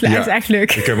eens, dat is echt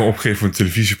leuk. Ik heb me opgegeven voor een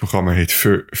televisieprogramma, heet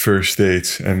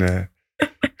Verhuisd. En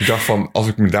ik dacht van, als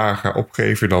ik me daar ga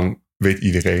opgeven, dan weet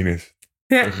iedereen het.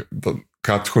 Ja. Dan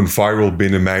gaat het gewoon viral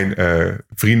binnen mijn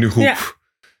vriendengroep. Ja.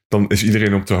 Dan is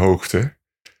iedereen op de hoogte.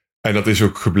 En dat is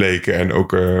ook gebleken. En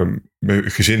ook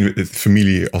mijn gezin, het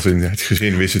familie, als in het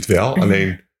gezin wist het wel.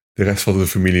 Alleen de rest van de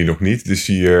familie nog niet. Dus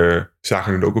die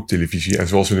zagen het ook op televisie. En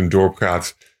zoals in een dorp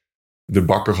gaat, de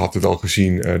bakker had het al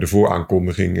gezien, de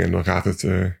vooraankondiging. En dan gaat het...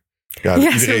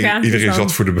 iedereen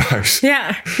zat voor de buis. Dus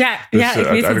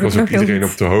uiteindelijk was ook iedereen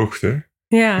op de hoogte.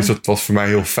 Ja. Dus dat was voor mij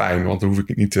heel fijn. Want dan hoef ik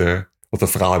het niet... want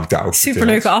dat verhaal heb ik daar ook verteld.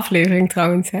 Superleuke aflevering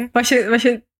trouwens. Hè? Was je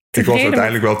tevreden? Ik was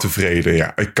uiteindelijk wel tevreden,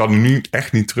 ja. Ik kan nu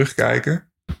echt niet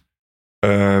terugkijken.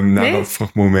 Naar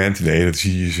dat moment. Nee, dat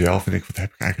zie je zelf. En denk, wat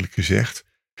heb ik eigenlijk gezegd?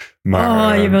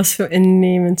 Maar, je was zo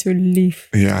innemend, zo lief.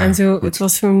 Ja, en zo, het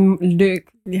was zo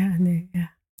leuk. Ja, nee,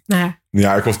 ja. Nou.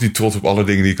 Ja, ik was niet trots op alle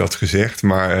dingen die ik had gezegd.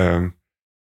 Maar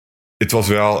het was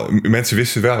wel... Mensen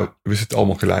wisten het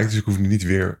allemaal gelijk. Dus ik hoefde niet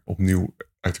weer opnieuw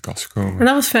uit de kast te komen. En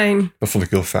dat was fijn. Dat vond ik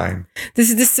heel fijn. Dus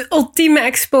het is de ultieme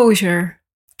exposure.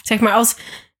 Zeg maar,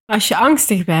 als je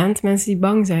angstig bent, mensen die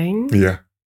bang zijn. Ja.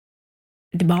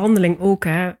 De behandeling ook,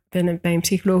 hè, bij een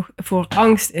psycholoog, voor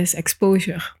angst is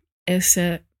exposure. Is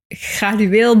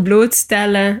gradueel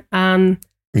blootstellen aan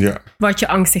wat je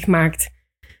angstig maakt.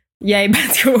 Jij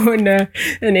bent gewoon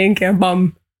in 1 keer,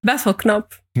 bam, best wel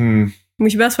knap.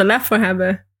 Moet je best wel lef voor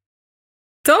hebben.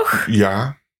 Toch?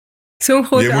 Ja. Zo'n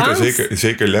grote angst. Je moet er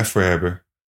zeker lef voor hebben.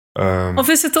 Of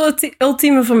is het de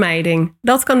ultieme vermijding?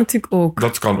 Dat kan natuurlijk ook.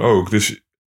 Dat kan ook. Dus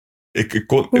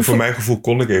voor mijn gevoel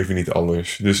kon ik even niet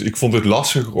anders. Dus ik vond het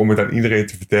lastiger om het aan iedereen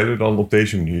te vertellen dan op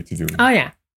deze manier te doen. Oh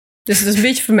ja. Dus het is een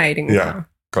beetje vermijding. Ja.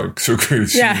 Zo kun je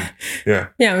het zien.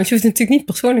 Ja, want je hoeft natuurlijk niet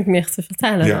persoonlijk meer te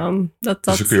vertellen dan. Dus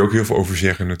daar kun je ook heel veel over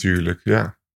zeggen natuurlijk.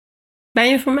 Ja. Ben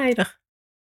je een vermijder?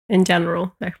 In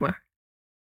general, zeg maar.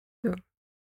 Zo.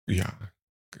 Ja,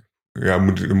 er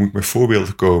moet met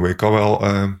voorbeelden komen. Ik kan wel...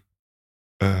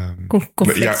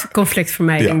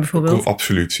 conflictvermijding bijvoorbeeld.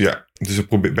 Absoluut, ja. Dus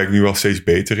daar ben ik nu wel steeds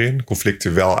beter in.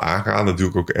 Conflicten wel aangaan, dat doe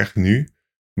ik ook echt nu.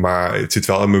 Maar het zit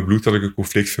wel in mijn bloed dat ik een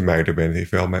conflictvermijder ben. Het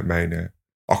heeft wel met mijn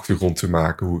achtergrond te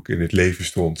maken, hoe ik in het leven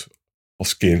stond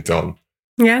als kind dan.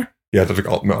 Ja? Ja, dat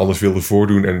ik me alles wilde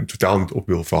voordoen en totaal niet op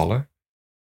wil vallen.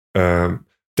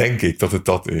 Denk ik dat het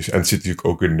dat is. En het zit natuurlijk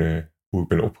ook in hoe ik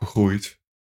ben opgegroeid.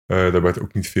 Daar werd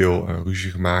ook niet veel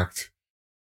ruzie gemaakt.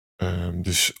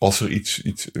 Dus als er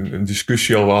een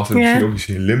discussie al was, en misschien ook iets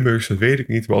in Limburgs, dat weet ik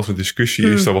niet. Maar als er een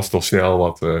discussie is, dan was het al snel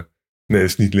wat... nee, het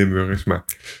is niet Limburgs, maar...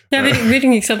 Ja, weet ik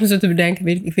niet. Ik zat me zo te bedenken.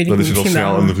 Dan is het al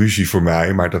snel een ruzie voor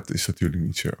mij, maar dat is natuurlijk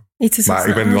niet zo. Maar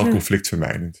ik ben wel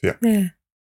conflictvermijdend,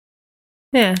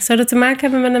 Ja, zou dat te maken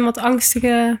hebben met een wat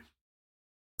angstige...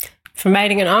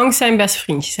 Vermijding en angst zijn beste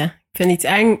vriendjes, hè? Ik vind iets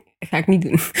eng, ga ik niet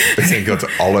doen. Ik denk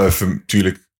dat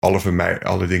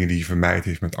alle dingen die je vermijdt,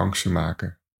 heeft met angst te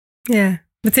maken. Ja,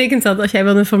 betekent dat als jij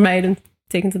wel een vermijdend,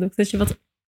 betekent dat ook dat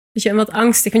je wat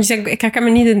angstig... Want je zegt, ik herken me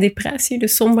niet in depressie,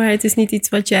 dus somberheid is niet iets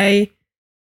wat jij... Ik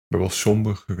ben wel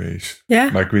somber geweest.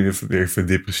 Ja? Maar ik weet niet of ik vind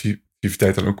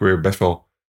depressiviteit dan ook weer best wel...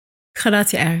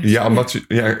 Gradatie erger. Ja, omdat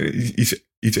je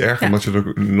iets erger, omdat je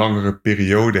ook een langere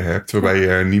periode hebt, waarbij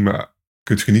je niet meer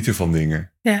kunt genieten van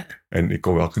dingen. Ja. En ik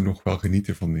kon nog wel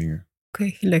genieten van dingen. Oké,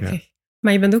 gelukkig. Ja.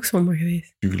 Maar je bent ook somber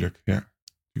geweest. Tuurlijk.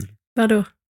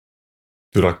 Waardoor?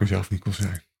 Doordat ik mezelf niet kon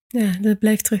zijn. Ja, dat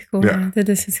blijft terugkomen. Ja. Dat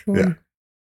is het gewoon.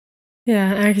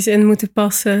 Ja, ergens in moeten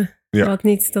passen. Wat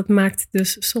niet, dat maakt het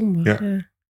dus somber. Ja.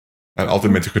 En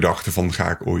altijd met de gedachte van,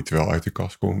 ga ik ooit wel uit de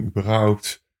kast komen,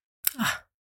 überhaupt?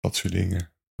 Dat soort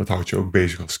dingen. Dat houdt je ook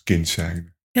bezig als kind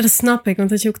zijn. Ja, dat snap ik. Want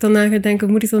dat je ook dan na gaat denken,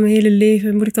 moet ik dan mijn hele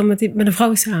leven, moet ik dan met een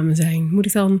vrouw samen zijn? Moet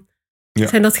ik dan,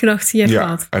 zijn dat gedachten die je hebt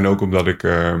gehad? En ook omdat ik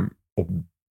op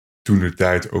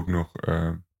toentertijd ook nog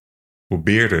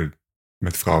probeerde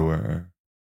met vrouwen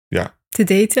te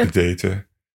daten.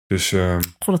 Dus,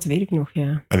 dat weet ik nog,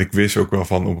 ja. En ik wist ook wel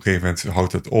van, op een gegeven moment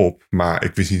houdt het op. Maar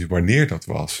ik wist niet wanneer dat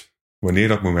was. Wanneer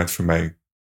dat moment voor mij,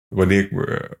 wanneer ik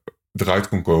eruit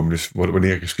kon komen. Dus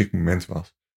wanneer een geschikt moment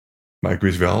was. Maar ik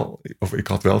wist wel, of ik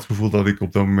had wel het gevoel dat ik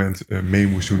op dat moment mee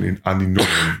moest doen aan die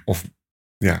norm. Of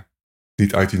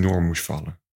niet uit die norm moest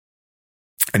vallen.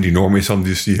 En die norm is dan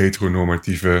dus die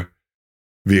heteronormatieve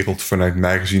wereld vanuit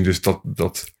mij gezien. Dus dat is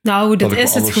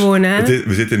het gewoon, hè?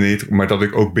 We zitten in maar dat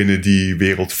ik ook binnen die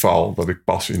wereld val. Dat ik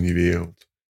pas in die wereld.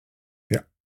 Ja.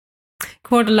 Ik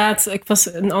hoorde laatst, ik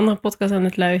was een andere podcast aan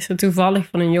het luisteren. Toevallig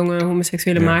van een jonge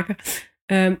homoseksuele maker.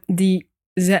 Die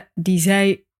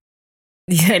zei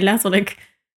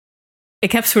letterlijk...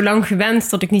 Ik heb zo lang gewenst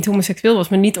dat ik niet homoseksueel was.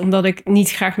 Maar niet omdat ik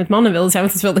niet graag met mannen wilde zijn.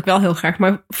 Want dat wilde ik wel heel graag.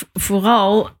 Maar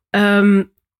vooral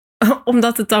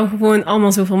omdat het dan gewoon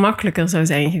allemaal zoveel makkelijker zou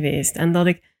zijn geweest.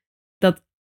 En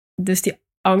dus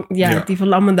die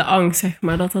verlammende angst, zeg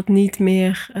maar. Dat niet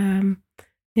meer...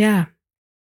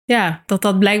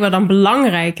 dat blijkbaar dan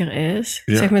belangrijker is.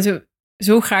 Ja. Zeg maar,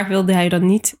 zo graag wilde hij dan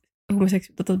niet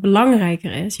homoseksueel... Dat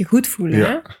belangrijker is, je goed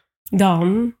voelen...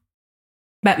 dan...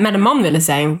 met een man willen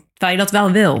zijn, terwijl je dat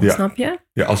wel wil, snap je?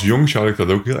 Ja, als jongetje had ik dat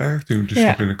ook heel erg, toen ik dus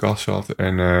nog in de kast zat.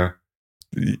 En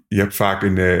je hebt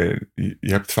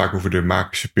het vaak over de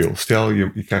magische pil. Stel,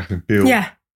 je krijgt een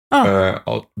pil,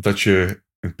 dat je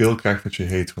een pil krijgt dat je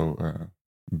hetero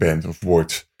bent of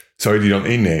wordt. Zou je die dan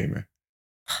innemen?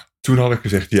 Toen had ik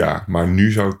gezegd ja, maar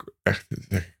nu zou ik echt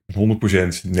zeggen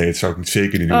 100% nee, dat zou ik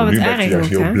zeker niet doen. Nu ben ik juist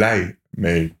heel blij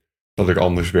mee dat ik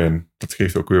anders ben. Dat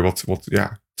geeft ook weer wat het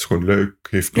is gewoon leuk,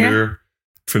 geeft kleur. Ja.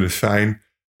 Ik vind het fijn.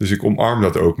 Dus ik omarm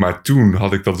dat ook. Maar toen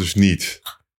had ik dat dus niet.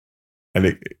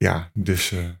 En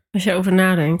dus... Als je over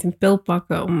nadenkt, een pil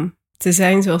pakken om te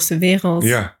zijn zoals de wereld.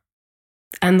 Ja.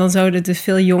 En dan zouden dus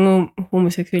veel jonge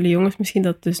homoseksuele jongens misschien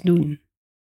dat dus doen.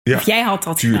 Ja, of jij had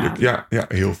dat tuurlijk. gedaan. Ja,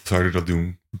 heel veel zouden dat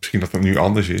doen. Misschien dat nu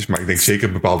anders is. Maar ik denk zeker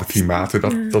in bepaalde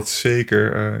klimaten dat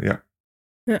zeker,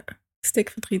 Ja,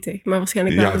 stikverdrietig. Maar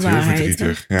waarschijnlijk wel de waarheid. Ja, het is heel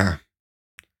verdrietig, ja.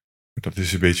 Dat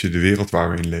is een beetje de wereld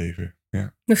waar we in leven.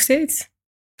 Ja. Nog steeds?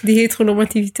 Die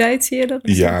heteronormativiteit, zie je dat?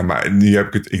 Ja, maar nu heb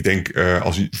ik het... Ik denk,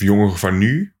 als jongeren van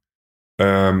nu...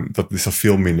 dat is dat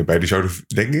veel minder bij. Die zouden,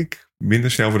 denk ik,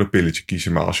 minder snel voor dat pilletje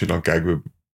kiezen. Maar als je dan kijkt...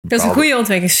 Dat is een goede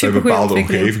ontwikkeling. Super goede ontwikkeling.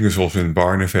 Bepaalde omgevingen, zoals in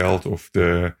Barneveld of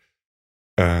de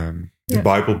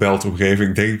Bible Belt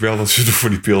omgeving... denk ik wel dat ze er voor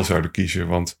die pil zouden kiezen.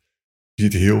 Want je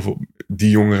ziet heel veel... Die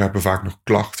jongeren hebben vaak nog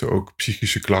klachten, ook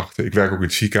psychische klachten. Ik werk ook in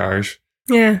het ziekenhuis.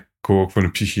 Ja. Ik hoor ook van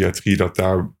de psychiatrie dat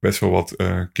daar best wel wat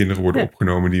kinderen worden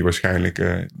opgenomen die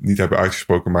waarschijnlijk niet hebben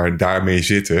uitgesproken, maar daarmee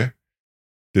zitten.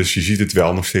 Dus je ziet het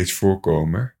wel nog steeds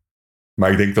voorkomen.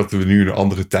 Maar ik denk dat we nu in een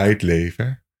andere tijd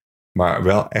leven. Maar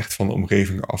wel echt van de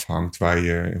omgeving afhangt waar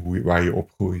je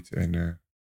opgroeit. En,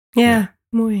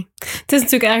 mooi. Het is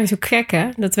natuurlijk ergens ook gek, hè?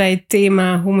 Dat wij het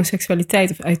thema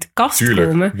homoseksualiteit of uit de kast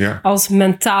komen als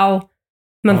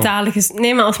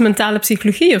als mentale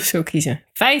psychologie of zo kiezen. In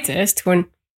feite is het gewoon...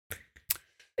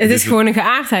 Het is gewoon een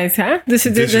geaardheid, hè? Dus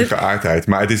het is een geaardheid,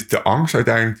 maar het is de angst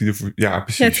uiteindelijk die ervoor... Ja,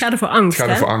 precies. Ja, het gaat er voor angst, Het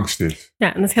gaat er voor angst, dit.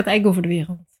 Ja, en het gaat eigenlijk over de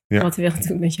wereld. Ja. Wat de wereld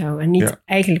doet met jou. En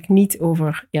eigenlijk niet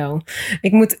over jou.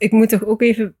 Ik moet toch ook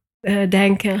even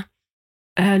denken...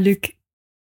 Luc,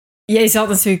 jij zat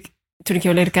natuurlijk... Toen ik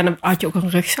jou leerde kennen, had je ook een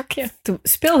rugzakje. Toen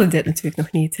speelde dit natuurlijk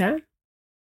nog niet, hè?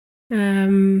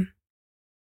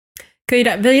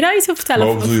 Wil je daar iets over vertellen?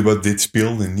 Wat bedoel je, wat dit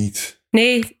speelde niet?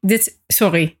 Nee, het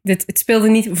speelde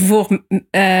niet voor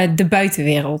de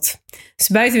buitenwereld. Dus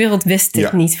de buitenwereld wist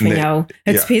dit niet van jou.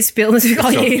 Het speelde natuurlijk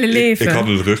al je hele leven. Ik had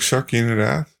een rugzakje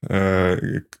inderdaad.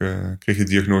 Ik kreeg de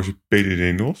diagnose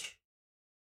pdd-nos.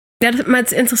 Ja, maar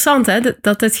het is interessant hè,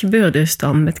 dat dit gebeurt dus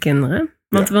dan met kinderen.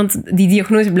 Want die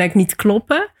diagnose blijkt niet te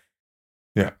kloppen.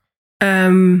 Ja.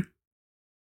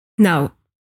 Nou,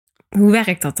 hoe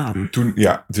werkt dat dan?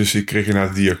 Dus ik kreeg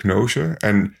inderdaad de diagnose.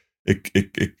 En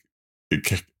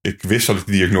ik wist dat ik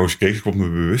de diagnose kreeg. Ik was me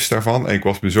bewust daarvan. En ik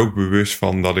was me dus ook bewust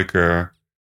van dat ik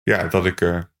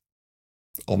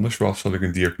anders was. Dat ik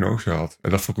een diagnose had. En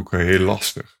dat vond ik ook heel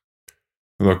lastig.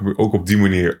 Omdat ik me ook op die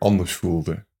manier anders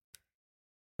voelde.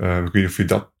 Ik weet niet of je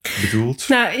dat bedoelt.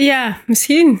 Nou ja,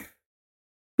 misschien.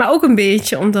 Maar ook een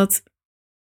beetje omdat,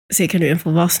 zeker nu in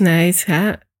volwassenheid,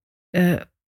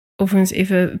 overigens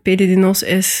even, pdd-nos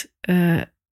is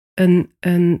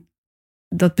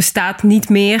dat bestaat niet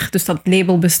meer. Dus dat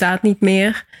label bestaat niet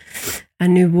meer.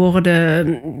 En nu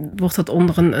wordt dat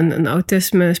onder een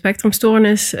autisme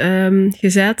spectrumstoornis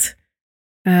gezet.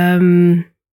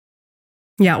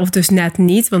 Of dus net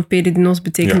niet. Want pdd-nos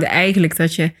betekende eigenlijk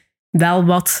dat je wel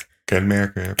wat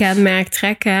kenmerk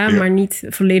trekken, maar niet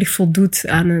volledig voldoet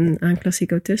aan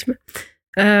klassiek autisme.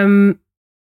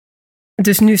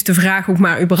 Dus nu is de vraag ook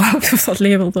maar überhaupt of dat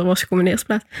label er was gekomen in de eerste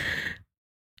plaats.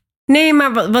 Nee,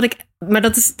 maar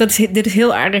dit is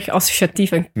heel erg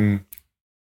associatief. En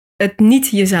het niet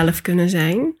jezelf kunnen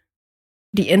zijn.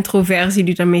 Die introversie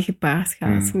die daarmee gepaard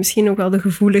gaat. Misschien ook wel de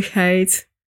gevoeligheid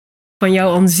van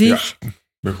jou aan zich.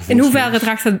 Ja, in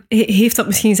hoeverre heeft dat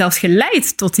misschien zelfs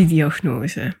geleid tot die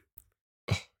diagnose?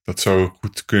 Dat zou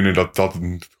goed kunnen dat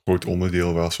een groot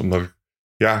onderdeel was. Omdat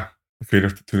ik weet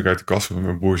nog, toen ik uit de kast kwam,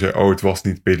 mijn broer zei, het was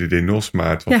niet pdd-nos, maar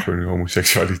het was gewoon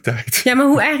homoseksualiteit. Ja, maar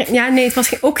hoe eigenlijk? Ja, nee, het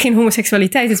was ook geen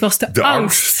homoseksualiteit. Het was de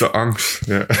angst. De angst,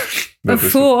 ja.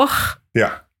 Voor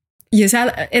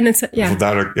jezelf.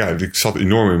 Vandaar dat ik zat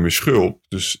enorm in mijn schulp.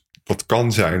 Dus dat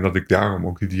kan zijn dat ik daarom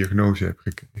ook die diagnose heb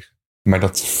gekregen. Maar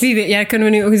dat... Wie weet, ja,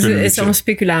 kunnen we nu ook eens... Het is allemaal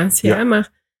speculatie, hè? Maar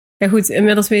ja goed,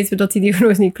 inmiddels weten we dat die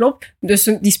diagnose niet klopt. Dus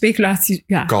die speculatie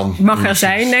mag er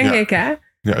zijn, denk ik, hè?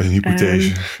 Ja, een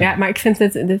hypothese. Maar ik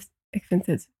vind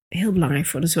het heel belangrijk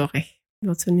voor de zorg,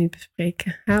 wat we nu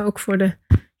bespreken. Ja, ook voor de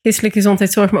geestelijke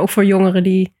gezondheidszorg, maar ook voor jongeren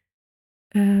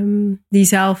die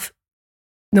zelf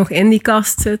nog in die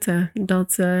kast zitten.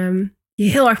 Dat je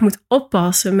heel erg moet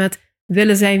oppassen met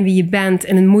willen zijn wie je bent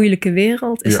in een moeilijke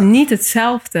wereld. Is niet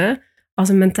hetzelfde als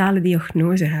een mentale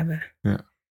diagnose hebben. Ja.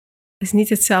 Is niet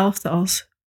hetzelfde als...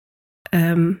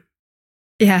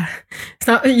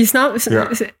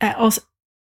 als...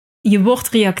 Je wordt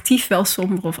reactief wel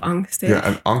somber of angstig. Ja,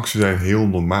 en angsten zijn heel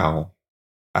normaal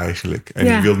eigenlijk. En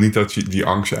je wilt niet dat je die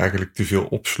angst eigenlijk te veel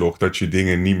opslokt. Dat je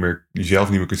dingen jezelf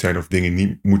niet meer kunt zijn of dingen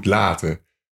niet moet laten.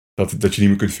 Dat je niet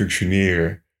meer kunt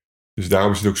functioneren. Dus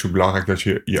daarom is het ook zo belangrijk dat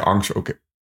je je angst ook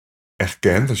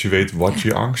erkent. Dat je weet wat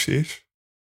je angst is.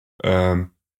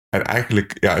 En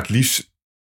eigenlijk, het liefst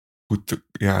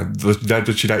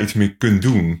dat je daar iets mee kunt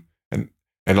doen.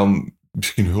 En dan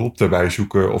misschien hulp daarbij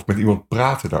zoeken of met iemand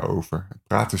praten daarover.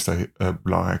 Praten is daar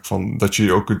belangrijk. Dat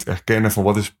je ook kunt erkennen van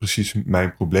wat is precies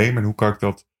mijn probleem en hoe kan ik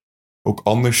dat ook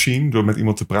anders zien. Door met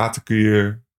iemand te praten kun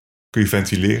je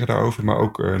ventileren daarover, maar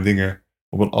ook dingen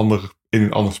in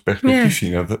een ander perspectief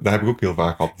zien. Daar heb ik ook heel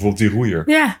vaak gehad. Bijvoorbeeld die roeier.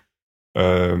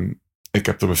 Ik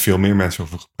heb er met veel meer mensen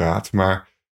over gepraat, maar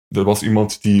er was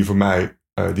iemand die voor mij,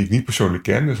 die ik niet persoonlijk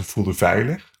ken, dus dat voelde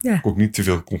veilig. Ik kon ook niet te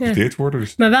veel geconfronteerd worden.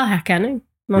 Dus... Maar wel herkenning.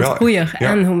 Want roeier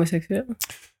en homoseksueel.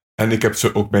 En ik heb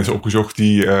ook mensen opgezocht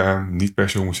die niet per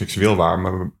se homoseksueel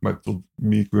waren, maar tot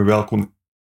wie ik me wel kon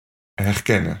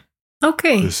herkennen.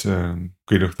 Oké. Dus ik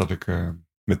weet nog dat ik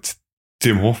met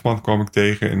Tim Hofman kwam ik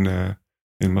tegen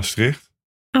in Maastricht.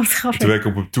 Oh, wat grappig. Toen ben ik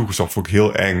op hem toegestapt, vond ik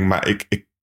heel eng. Maar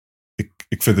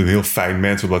ik vind hem een heel fijn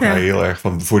mens, omdat hij heel erg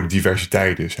voor de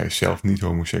diversiteit is. Hij is zelf niet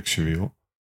homoseksueel.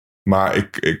 Maar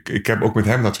ik heb ook met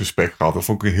hem dat gesprek gehad. Dat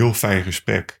vond ik een heel fijn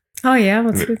gesprek. Oh ja,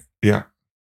 wat goed. Ja,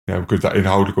 we kunnen het daar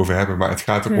inhoudelijk over hebben. Maar het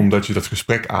gaat erom dat je dat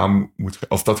gesprek aan moet...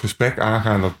 Als dat gesprek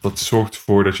aangaan, dat zorgt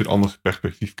ervoor dat je een ander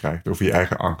perspectief krijgt over je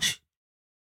eigen angst.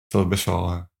 Dat is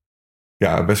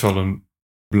best wel een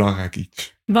belangrijk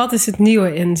iets. Wat is het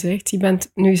nieuwe inzicht? Je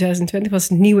bent nu 26. Wat is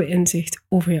het nieuwe inzicht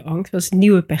over je angst? Wat is het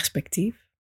nieuwe perspectief?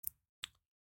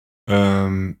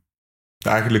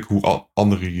 Eigenlijk hoe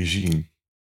anderen je zien.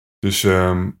 Dus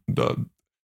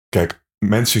kijk,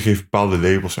 mensen geven bepaalde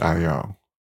labels aan jou.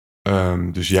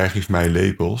 Dus jij geeft mij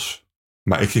labels,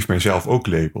 maar ik geef mijzelf ook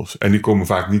labels. En die komen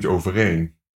vaak niet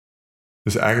overeen.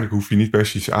 Dus eigenlijk hoef je niet per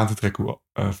se iets aan te trekken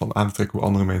hoe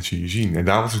andere mensen je zien. En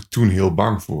daar was ik toen heel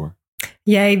bang voor.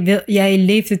 Jij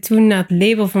leefde toen naar het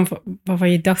label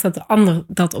waarvan je dacht dat de ander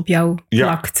dat op jou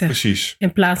plakte. Ja, precies.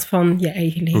 In plaats van je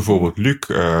eigen leven. Bijvoorbeeld Luc.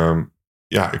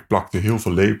 Ik plakte heel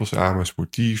veel labels aan me,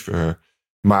 sportief.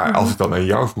 Maar als ik dan aan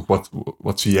jou vroeg,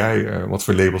 wat zie jij, wat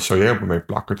voor labels zou jij op me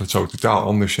plakken? Dat zou totaal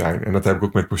anders zijn. En dat heb ik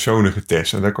ook met personen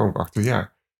getest. En daar kwam ik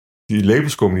achter, die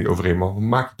labels komen niet overeen. Maar wat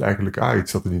maakt het eigenlijk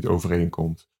uit dat het niet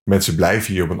overeenkomt? Mensen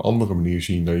blijven je op een andere manier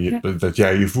zien dat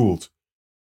jij je voelt.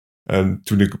 En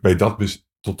toen ik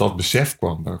tot dat besef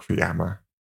kwam, dacht ik van maar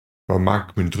waar maak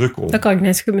ik me druk om? Dan kan ik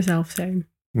net zo goed mezelf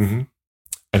zijn. Mm-hmm.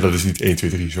 En dat is niet 1, 2,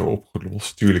 3 zo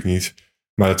opgelost. Tuurlijk niet.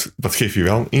 Maar dat geeft je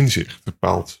wel een inzicht. Een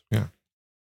bepaald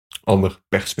ander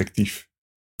perspectief.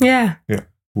 Ja.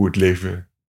 Hoe het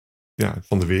leven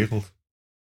van de wereld.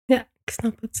 Ja, ik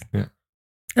snap het. Ja.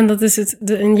 En dat is het.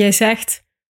 En jij zegt,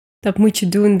 dat moet je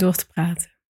doen door te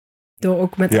praten. Door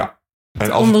ook met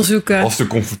te onderzoeken. Als het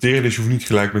confronteren is, je hoeft niet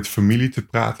gelijk met familie te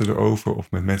praten erover.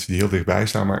 Of met mensen die heel dichtbij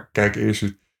staan. Maar kijk eerst,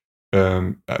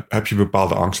 heb je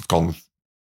bepaalde angst? Het kan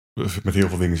met heel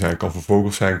veel dingen zijn. Het kan voor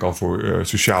vogels zijn. Het kan voor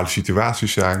sociale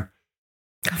situaties zijn.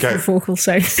 Voor vogels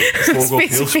zijn. Vogels,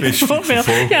 heel specifiek voor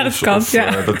vogels. Ja,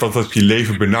 dat kan. Dat je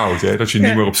leven benauwt. Hè? Dat je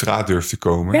niet meer op straat durft te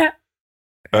komen. Ja.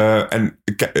 En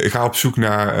ga op zoek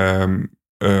naar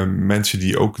mensen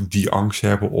die ook die angst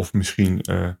hebben. Of misschien...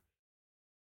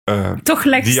 toch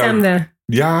gelijkgestemden.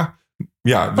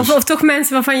 Dus, of toch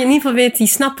mensen waarvan je in ieder geval weet, die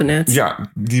snappen het.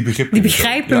 Ja, die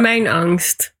begrijpen mijn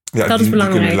angst. Ja, dat is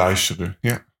belangrijk. Die kunnen luisteren.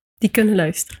 Ja. Die kunnen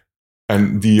luisteren.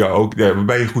 En die jou ook,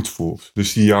 waarbij je goed voelt.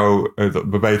 Dus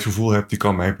waarbij je het gevoel hebt, die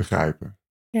kan mij begrijpen.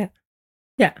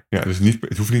 Ja, dus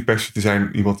het hoeft niet per se te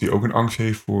zijn iemand die ook een angst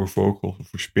heeft voor vogels of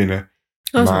voor spinnen.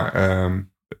 Maar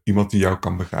iemand die jou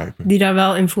kan begrijpen. Die daar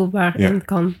wel invoelbaar in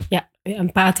kan,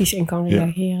 empathisch in kan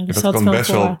reageren. Dus dat kan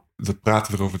best wel, dat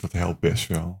praten erover, dat helpt best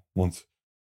wel. Want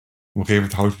op een gegeven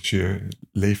moment houdt het je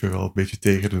leven wel een beetje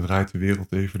tegen. Dan draait de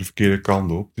wereld even de verkeerde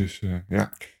kant op. Dus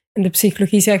In de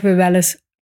psychologie zeggen we wel eens,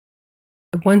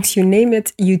 once you name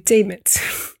it, you tame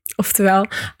it. Oftewel,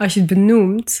 als je het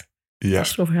benoemt, als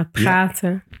je erover gaat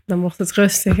praten, dan wordt het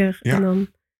rustiger. Ja. En dan,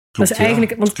 Klopt, dat is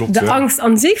eigenlijk, want de angst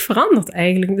aan zich verandert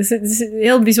eigenlijk. Dus het is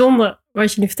heel bijzonder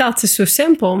wat je nu vertelt. Het is zo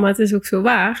simpel, maar het is ook zo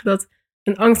waar dat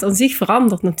een angst aan zich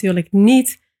verandert natuurlijk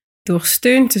niet door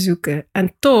steun te zoeken.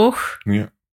 En toch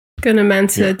kunnen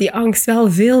mensen die angst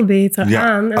wel veel beter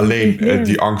aan. Alleen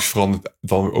die angst verandert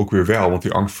dan ook weer wel, want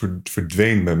die angst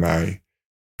verdween bij mij.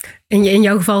 In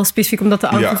jouw geval specifiek omdat de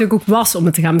angst natuurlijk ook was om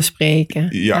het te gaan bespreken.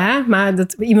 Ja. Maar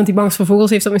iemand die bang is voor vogels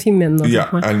heeft dat misschien minder. Ja,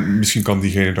 zeg maar. En misschien kan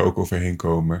diegene er ook overheen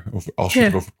komen. Of als je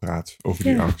erover praat, over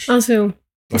die angst. Also,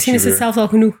 misschien is het zelfs al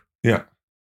genoeg. Ja.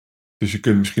 Dus je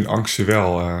kunt misschien angsten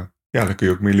wel, daar kun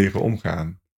je ook mee leren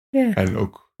omgaan. Ja. En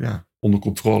ook onder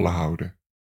controle houden.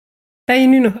 Ben je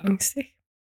nu nog angstig?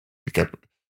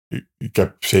 Ik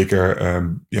heb zeker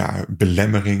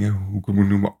belemmeringen, hoe ik het moet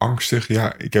noemen, angstig.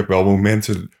 Ja, ik heb wel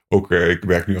momenten, ook ik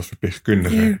werk nu als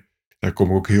verpleegkundige. Ja. Daar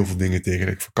komen ook heel veel dingen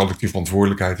tegen. Kan ik die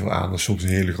verantwoordelijkheid wel aan? Dat is soms een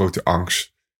hele grote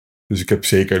angst. Dus ik heb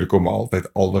zeker, er komen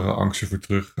altijd andere angsten voor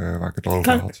terug, waar ik het al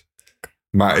over had.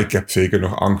 Maar ik heb zeker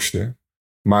nog angsten.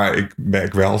 Maar ik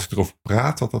merk wel, als ik erover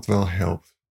praat, dat wel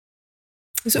helpt.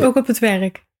 Dus ook op het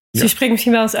werk? Dus je spreekt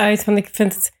misschien wel eens uit van ik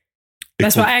vind het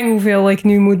best wel eng hoeveel ik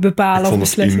nu moet bepalen of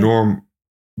beslissen. Ik vond het enorm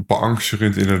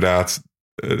beangstigend inderdaad.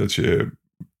 Dat je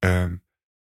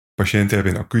patiënten hebt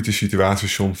in acute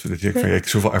situaties soms. Dat je denkt van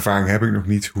zoveel ervaring heb ik nog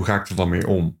niet. Hoe ga ik er dan mee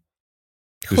om?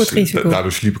 Goed risico.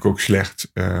 Daardoor sliep ik ook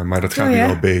slecht. Maar dat gaat nu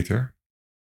wel beter.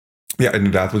 Ja,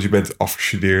 inderdaad. Want je bent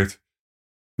afgestudeerd.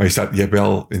 Maar je hebt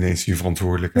wel ineens je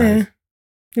verantwoordelijkheid. Ja.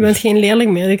 Je bent geen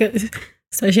leerling meer.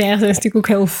 Stagiair zijn natuurlijk ook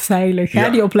heel veilig,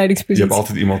 die opleidingspositie. Je hebt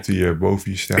altijd iemand die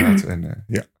boven je staat. En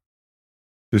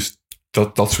Dus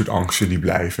dat soort angsten die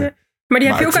blijven. Ja. Maar die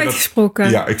heb je ook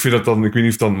uitgesproken. Ik vind dat dan, ik weet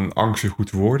niet of dan een angst een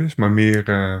goed woord is, maar meer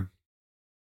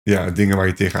dingen waar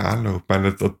je tegenaan loopt.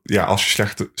 Maar als je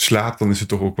slecht slaapt, dan is het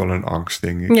toch ook wel een angst,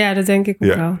 denk ik. Ja, dat denk ik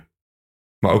ook wel.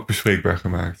 Maar ook bespreekbaar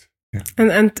gemaakt. Ja.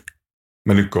 En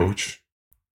met een coach.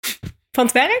 Van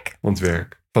het werk? Van het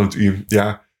werk.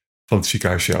 Van het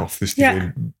ziekenhuis zelf. Dus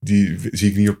die zie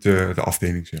ik niet op de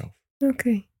afdeling zelf.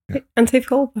 Oké. Ja. En het heeft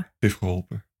geholpen? Het heeft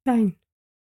geholpen. Fijn.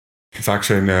 Vaak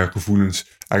zijn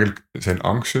gevoelens, eigenlijk zijn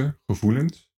angsten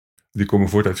gevoelens. Die komen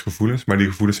voort uit gevoelens, maar die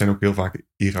gevoelens zijn ook heel vaak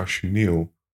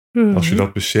irrationeel. Mm-hmm. Als je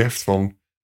dat beseft van,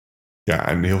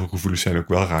 en heel veel gevoelens zijn ook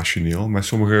wel rationeel, maar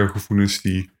sommige gevoelens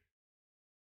die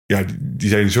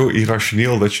zijn zo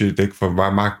irrationeel dat je denkt van,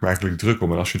 waar maak ik me eigenlijk druk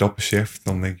om? En als je dat beseft,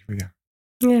 dan denk je van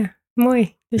Ja,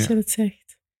 mooi dat je dat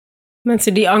zegt.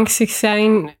 Mensen die angstig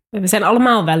zijn, we zijn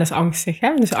allemaal wel eens angstig.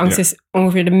 Hè? Dus angst is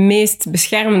ongeveer de meest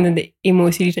beschermende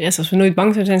emotie die er is. Als we nooit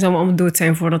bang zouden zijn, zouden we allemaal dood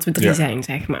zijn voordat we 3 zijn,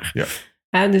 zeg maar.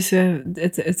 Ja. Dus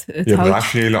het je hebt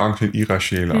rationele angst en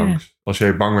irrationele angst. Als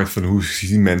jij bang bent van hoe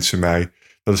zien mensen mij,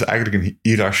 dat is eigenlijk een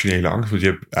irrationele angst. Want je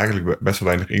hebt eigenlijk best wel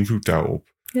weinig invloed daarop.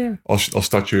 Ja. Als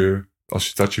dat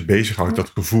je bezighoudt, dat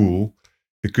gevoel,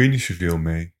 dan kun je niet zoveel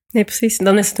mee. Nee, precies.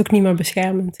 Dan is het ook niet meer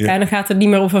beschermend. Ja, dan gaat het niet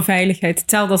meer over veiligheid.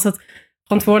 Hetzelfde als dat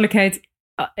verantwoordelijkheid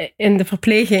in de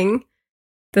verpleging.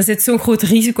 Daar zit zo'n groot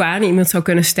risico aan. Iemand zou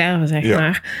kunnen sterven, zeg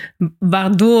maar.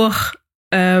 Waardoor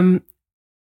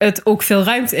het ook veel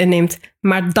ruimte inneemt.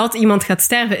 Maar dat iemand gaat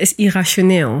sterven is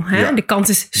irrationeel. Hè? Ja, de kans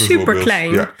is super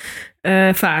klein. Ja.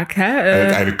 Vaak. Hè? En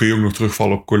uiteindelijk kun je ook nog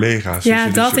terugvallen op collega's. Ja,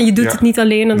 dus en je doet het niet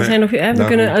alleen. En er zijn nog, we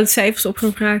kunnen uit cijfers op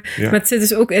gaan vragen. Ja. Maar het zit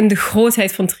dus ook in de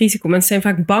grootheid van het risico. Mensen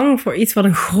zijn vaak bang voor iets wat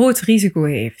een groot risico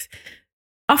heeft.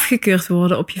 Afgekeurd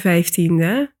worden op je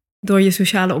 15e door je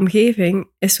sociale omgeving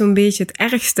is zo'n beetje het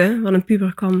ergste wat een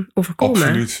puber kan overkomen.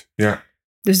 Absoluut, ja.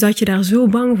 Dus dat je daar zo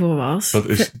bang voor was. Dat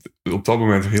is op dat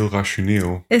moment heel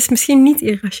rationeel. Is misschien niet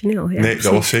irrationeel. Ja, nee, precies.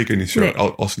 Dat was zeker niet zo.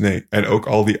 Nee. En ook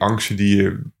al die angsten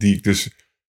die ik dus...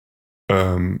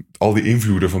 al die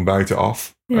invloeden van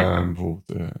buitenaf.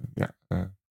 Bijvoorbeeld...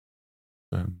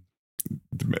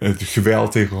 het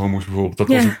geweld tegen homo's bijvoorbeeld. Dat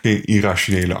was ook geen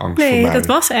irrationele angst voor mij. Nee, dat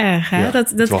was erg. Hè? Ja,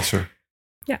 dat was er.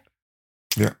 Ja.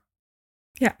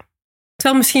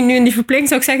 Terwijl misschien nu in die verpleging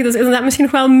zou ik zeggen... dat is inderdaad misschien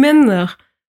nog wel minder...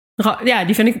 Ja,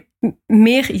 die vind ik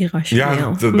meer irrationeel.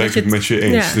 Ja, dat ben ik het met je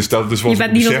eens. Ja. Dus dat is wat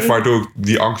ik besef waardoor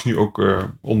die angst nu ook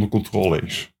onder controle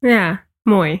is. Ja,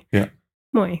 mooi. Ja.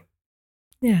 Mooi.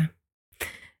 Ja.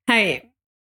 Hey,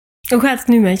 hoe gaat het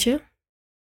nu met je?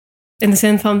 In de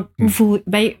zin van,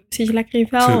 zit je lekker in je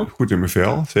vel? Goed in mijn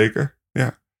vel, zeker. Ja.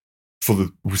 Ik vond het,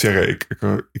 ik moet zeggen,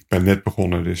 ik ben net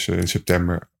begonnen, dus in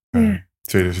september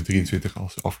 2023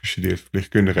 als afgestudeerd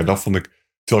verpleegkundige. En dat vond ik,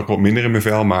 terwijl ik wat minder in mijn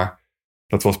vel, maar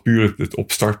dat was puur het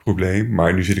opstartprobleem.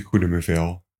 Maar nu zit ik goed in mijn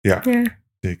vel. Ja.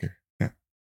 Zeker. Ja.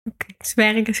 Oké, dus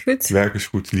werk is goed? Werk is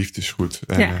goed, liefde is goed.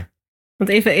 En, want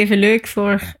even leuk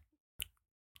voor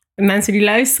mensen die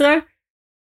luisteren.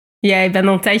 Jij bent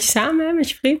al een tijdje samen hè, met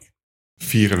je vriend?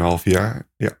 4,5 jaar,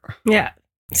 ja. Ja,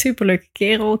 superleuke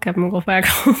kerel. Ik heb hem ook al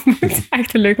vaker ontmoet.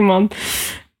 Echt een leuke man.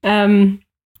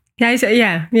 Hij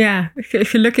zei,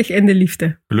 gelukkig in de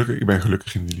liefde. Ik ben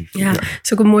gelukkig in de liefde. Ja, dat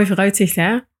is ook een mooi vooruitzicht,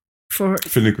 hè?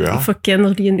 Vind ik wel. Voor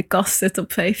kinderen die in de kast zitten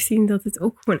op 15, dat het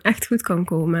ook gewoon echt goed kan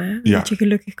komen. Hè? Dat je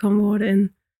gelukkig kan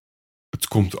worden. Het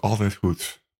komt altijd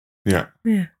goed. Ja.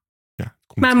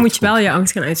 Maar moet je wel je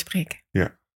angst gaan uitspreken.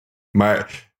 Ja.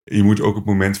 Maar je moet ook het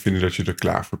moment vinden dat je er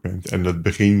klaar voor bent. En dat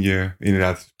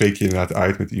spreek je inderdaad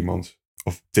uit met iemand.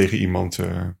 Of tegen iemand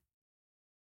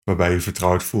waarbij je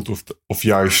vertrouwd voelt. Of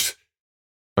juist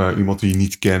iemand die je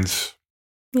niet kent.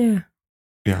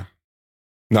 Ja.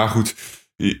 Nou goed,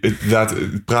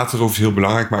 inderdaad, praten erover is heel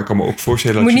belangrijk. Maar ik kan me ook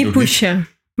voorstellen dat je niet pushen.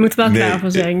 Je moet er wel klaar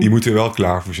voor zijn. Je moet er wel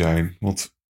klaar voor zijn.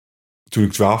 Want toen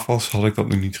ik 12 was, had ik dat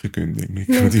nog niet gekund. Denk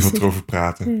ik met iemand erover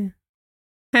praten.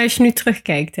 Ja. Als je nu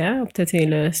terugkijkt op dit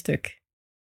hele stuk.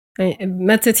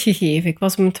 Met dit gegeven. Ik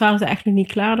was op mijn 12e echt nog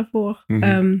niet klaar ervoor.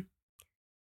 Mm-hmm.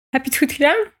 Heb je het goed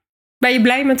gedaan? Ben je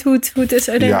blij met hoe het is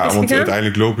uiteindelijk gegaan? Ja, want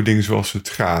uiteindelijk lopen dingen zoals het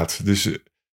gaat. Dus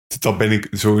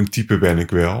zo'n type ben ik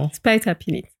wel. Spijt heb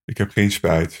je niet? Ik heb geen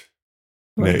spijt.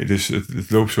 Nee, dus het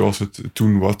loopt zoals het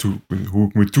toen was, hoe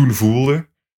ik me toen voelde.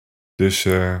 Dus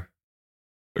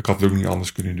ik had het ook niet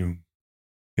anders kunnen doen.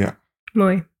 Ja.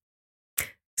 Mooi. Dat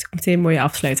is ook meteen een mooie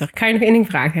afsluiter. Ik ga je nog 1 ding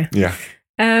vragen. Ja.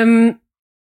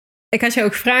 Ik had je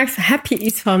ook gevraagd, heb je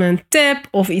iets van een tip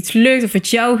of iets leuks of het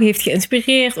jou heeft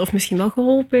geïnspireerd of misschien wel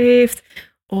geholpen heeft?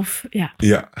 Of Ja.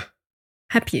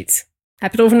 Heb je iets?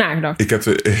 Heb je erover nagedacht? Ik heb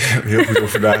er heel goed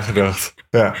over nagedacht.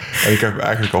 Ja. En ik heb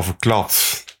eigenlijk al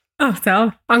verklapt. Oh,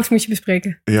 vertel. Angst moet je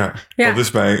bespreken. Ja. Dat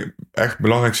is echt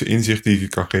belangrijkste inzicht die ik je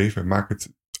kan geven. Maak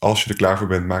het, als je er klaar voor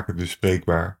bent, maak het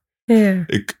bespreekbaar. Ja.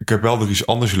 Ik heb wel nog iets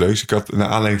anders leuks. Ik had naar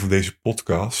aanleiding van deze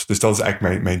podcast. Dus dat is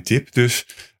eigenlijk mijn tip. Dus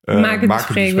Maak het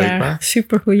bespreekbaar.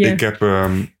 Supergoeie.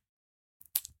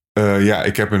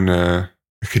 Ik heb een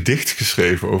gedicht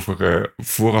geschreven over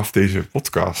vooraf deze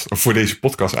podcast. Of voor deze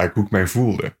podcast eigenlijk, hoe ik mij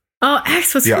voelde. Oh,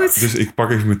 echt? Wat goed. Dus ik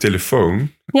pak even mijn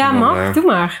telefoon. Ja, mag. Doe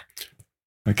maar.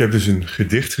 Ik heb dus een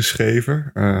gedicht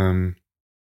geschreven.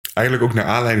 Eigenlijk ook naar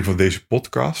aanleiding van deze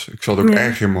podcast. Ik zat ook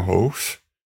erg in mijn hoofd.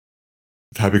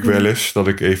 Dat heb ik wel eens, dat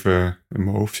ik even in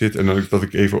mijn hoofd zit. En dat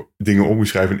ik even dingen op moet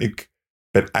schrijven. En ik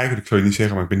ben eigenlijk, zou je niet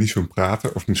zeggen, maar ik ben niet zo'n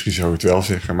prater. Of misschien zou ik het wel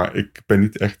zeggen. Maar ik ben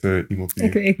niet echt iemand die...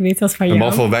 Ik weet dat van jou. Een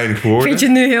man van weinig woorden. Ik vind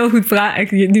je nu heel goed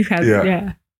praten. Nu gaat het,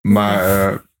 ja.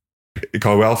 Maar ik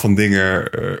hou wel van dingen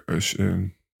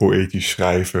poëtisch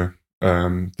schrijven.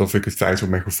 Dat vind ik het fijn om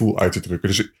mijn gevoel uit te drukken.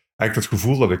 Dus eigenlijk dat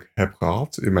gevoel dat ik heb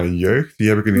gehad in mijn jeugd, die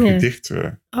heb ik in een gedicht.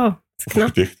 Dat is knap.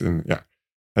 Gedicht, en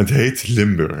het heet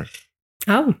Limburg.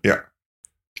 Oh. Ja.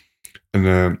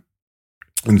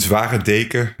 Een zware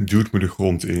deken duwt me de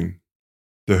grond in.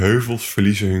 De heuvels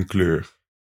verliezen hun kleur.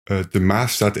 De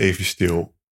Maas staat even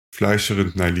stil,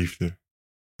 fluisterend naar liefde.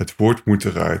 Het woord moet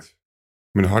eruit.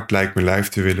 Mijn hart lijkt mijn lijf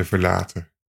te willen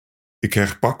verlaten. Ik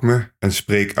herpak me en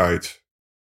spreek uit.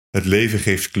 Het leven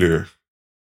geeft kleur.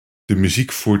 De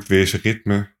muziek voert weer zijn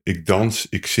ritme. Ik dans,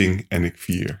 ik zing en ik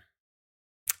vier.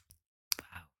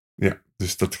 Ja,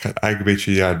 dus dat gaat eigenlijk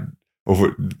een beetje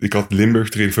over... Ik had Limburg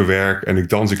erin verwerkt en ik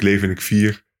dans, ik leef en ik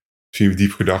vier. Misschien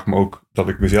diep gedacht, maar ook dat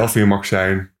ik mezelf weer mag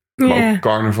zijn. Maar ook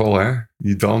carnaval, hè.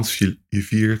 Je danst, je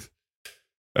viert.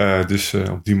 Dus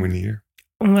op die manier.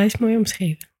 Onwijs mooi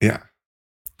omschreven. Ja.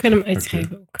 Ik wil hem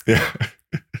uitschrijven ook. Ja.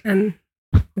 En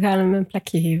we gaan hem een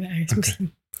plekje geven ergens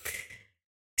misschien.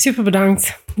 Super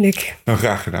bedankt, Luc. Nou,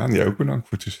 graag gedaan. Jij ook bedankt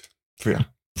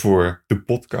voor de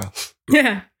podcast.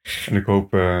 Ja. En ik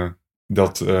hoop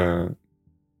dat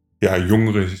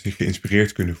jongeren zich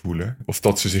geïnspireerd kunnen voelen. Of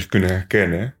dat ze zich kunnen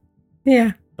herkennen.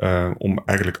 Ja. Om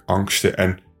eigenlijk angsten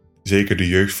en zeker de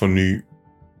jeugd van nu...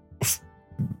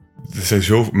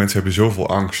 mensen hebben zoveel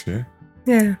angsten.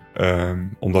 Ja.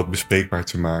 Om dat bespreekbaar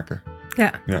te maken.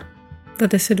 Ja.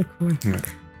 Dat is het ook gewoon. Ja.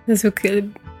 Dat is ook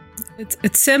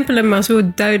het simpele, maar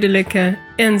zo duidelijke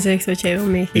inzicht wat jij wil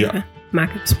meegeven. Ja.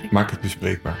 Maak het bespreekbaar. Maak het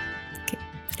bespreekbaar. Oké,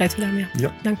 sluiten we daarmee af.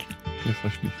 Ja. Dank je. Ja,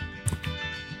 alsjeblieft.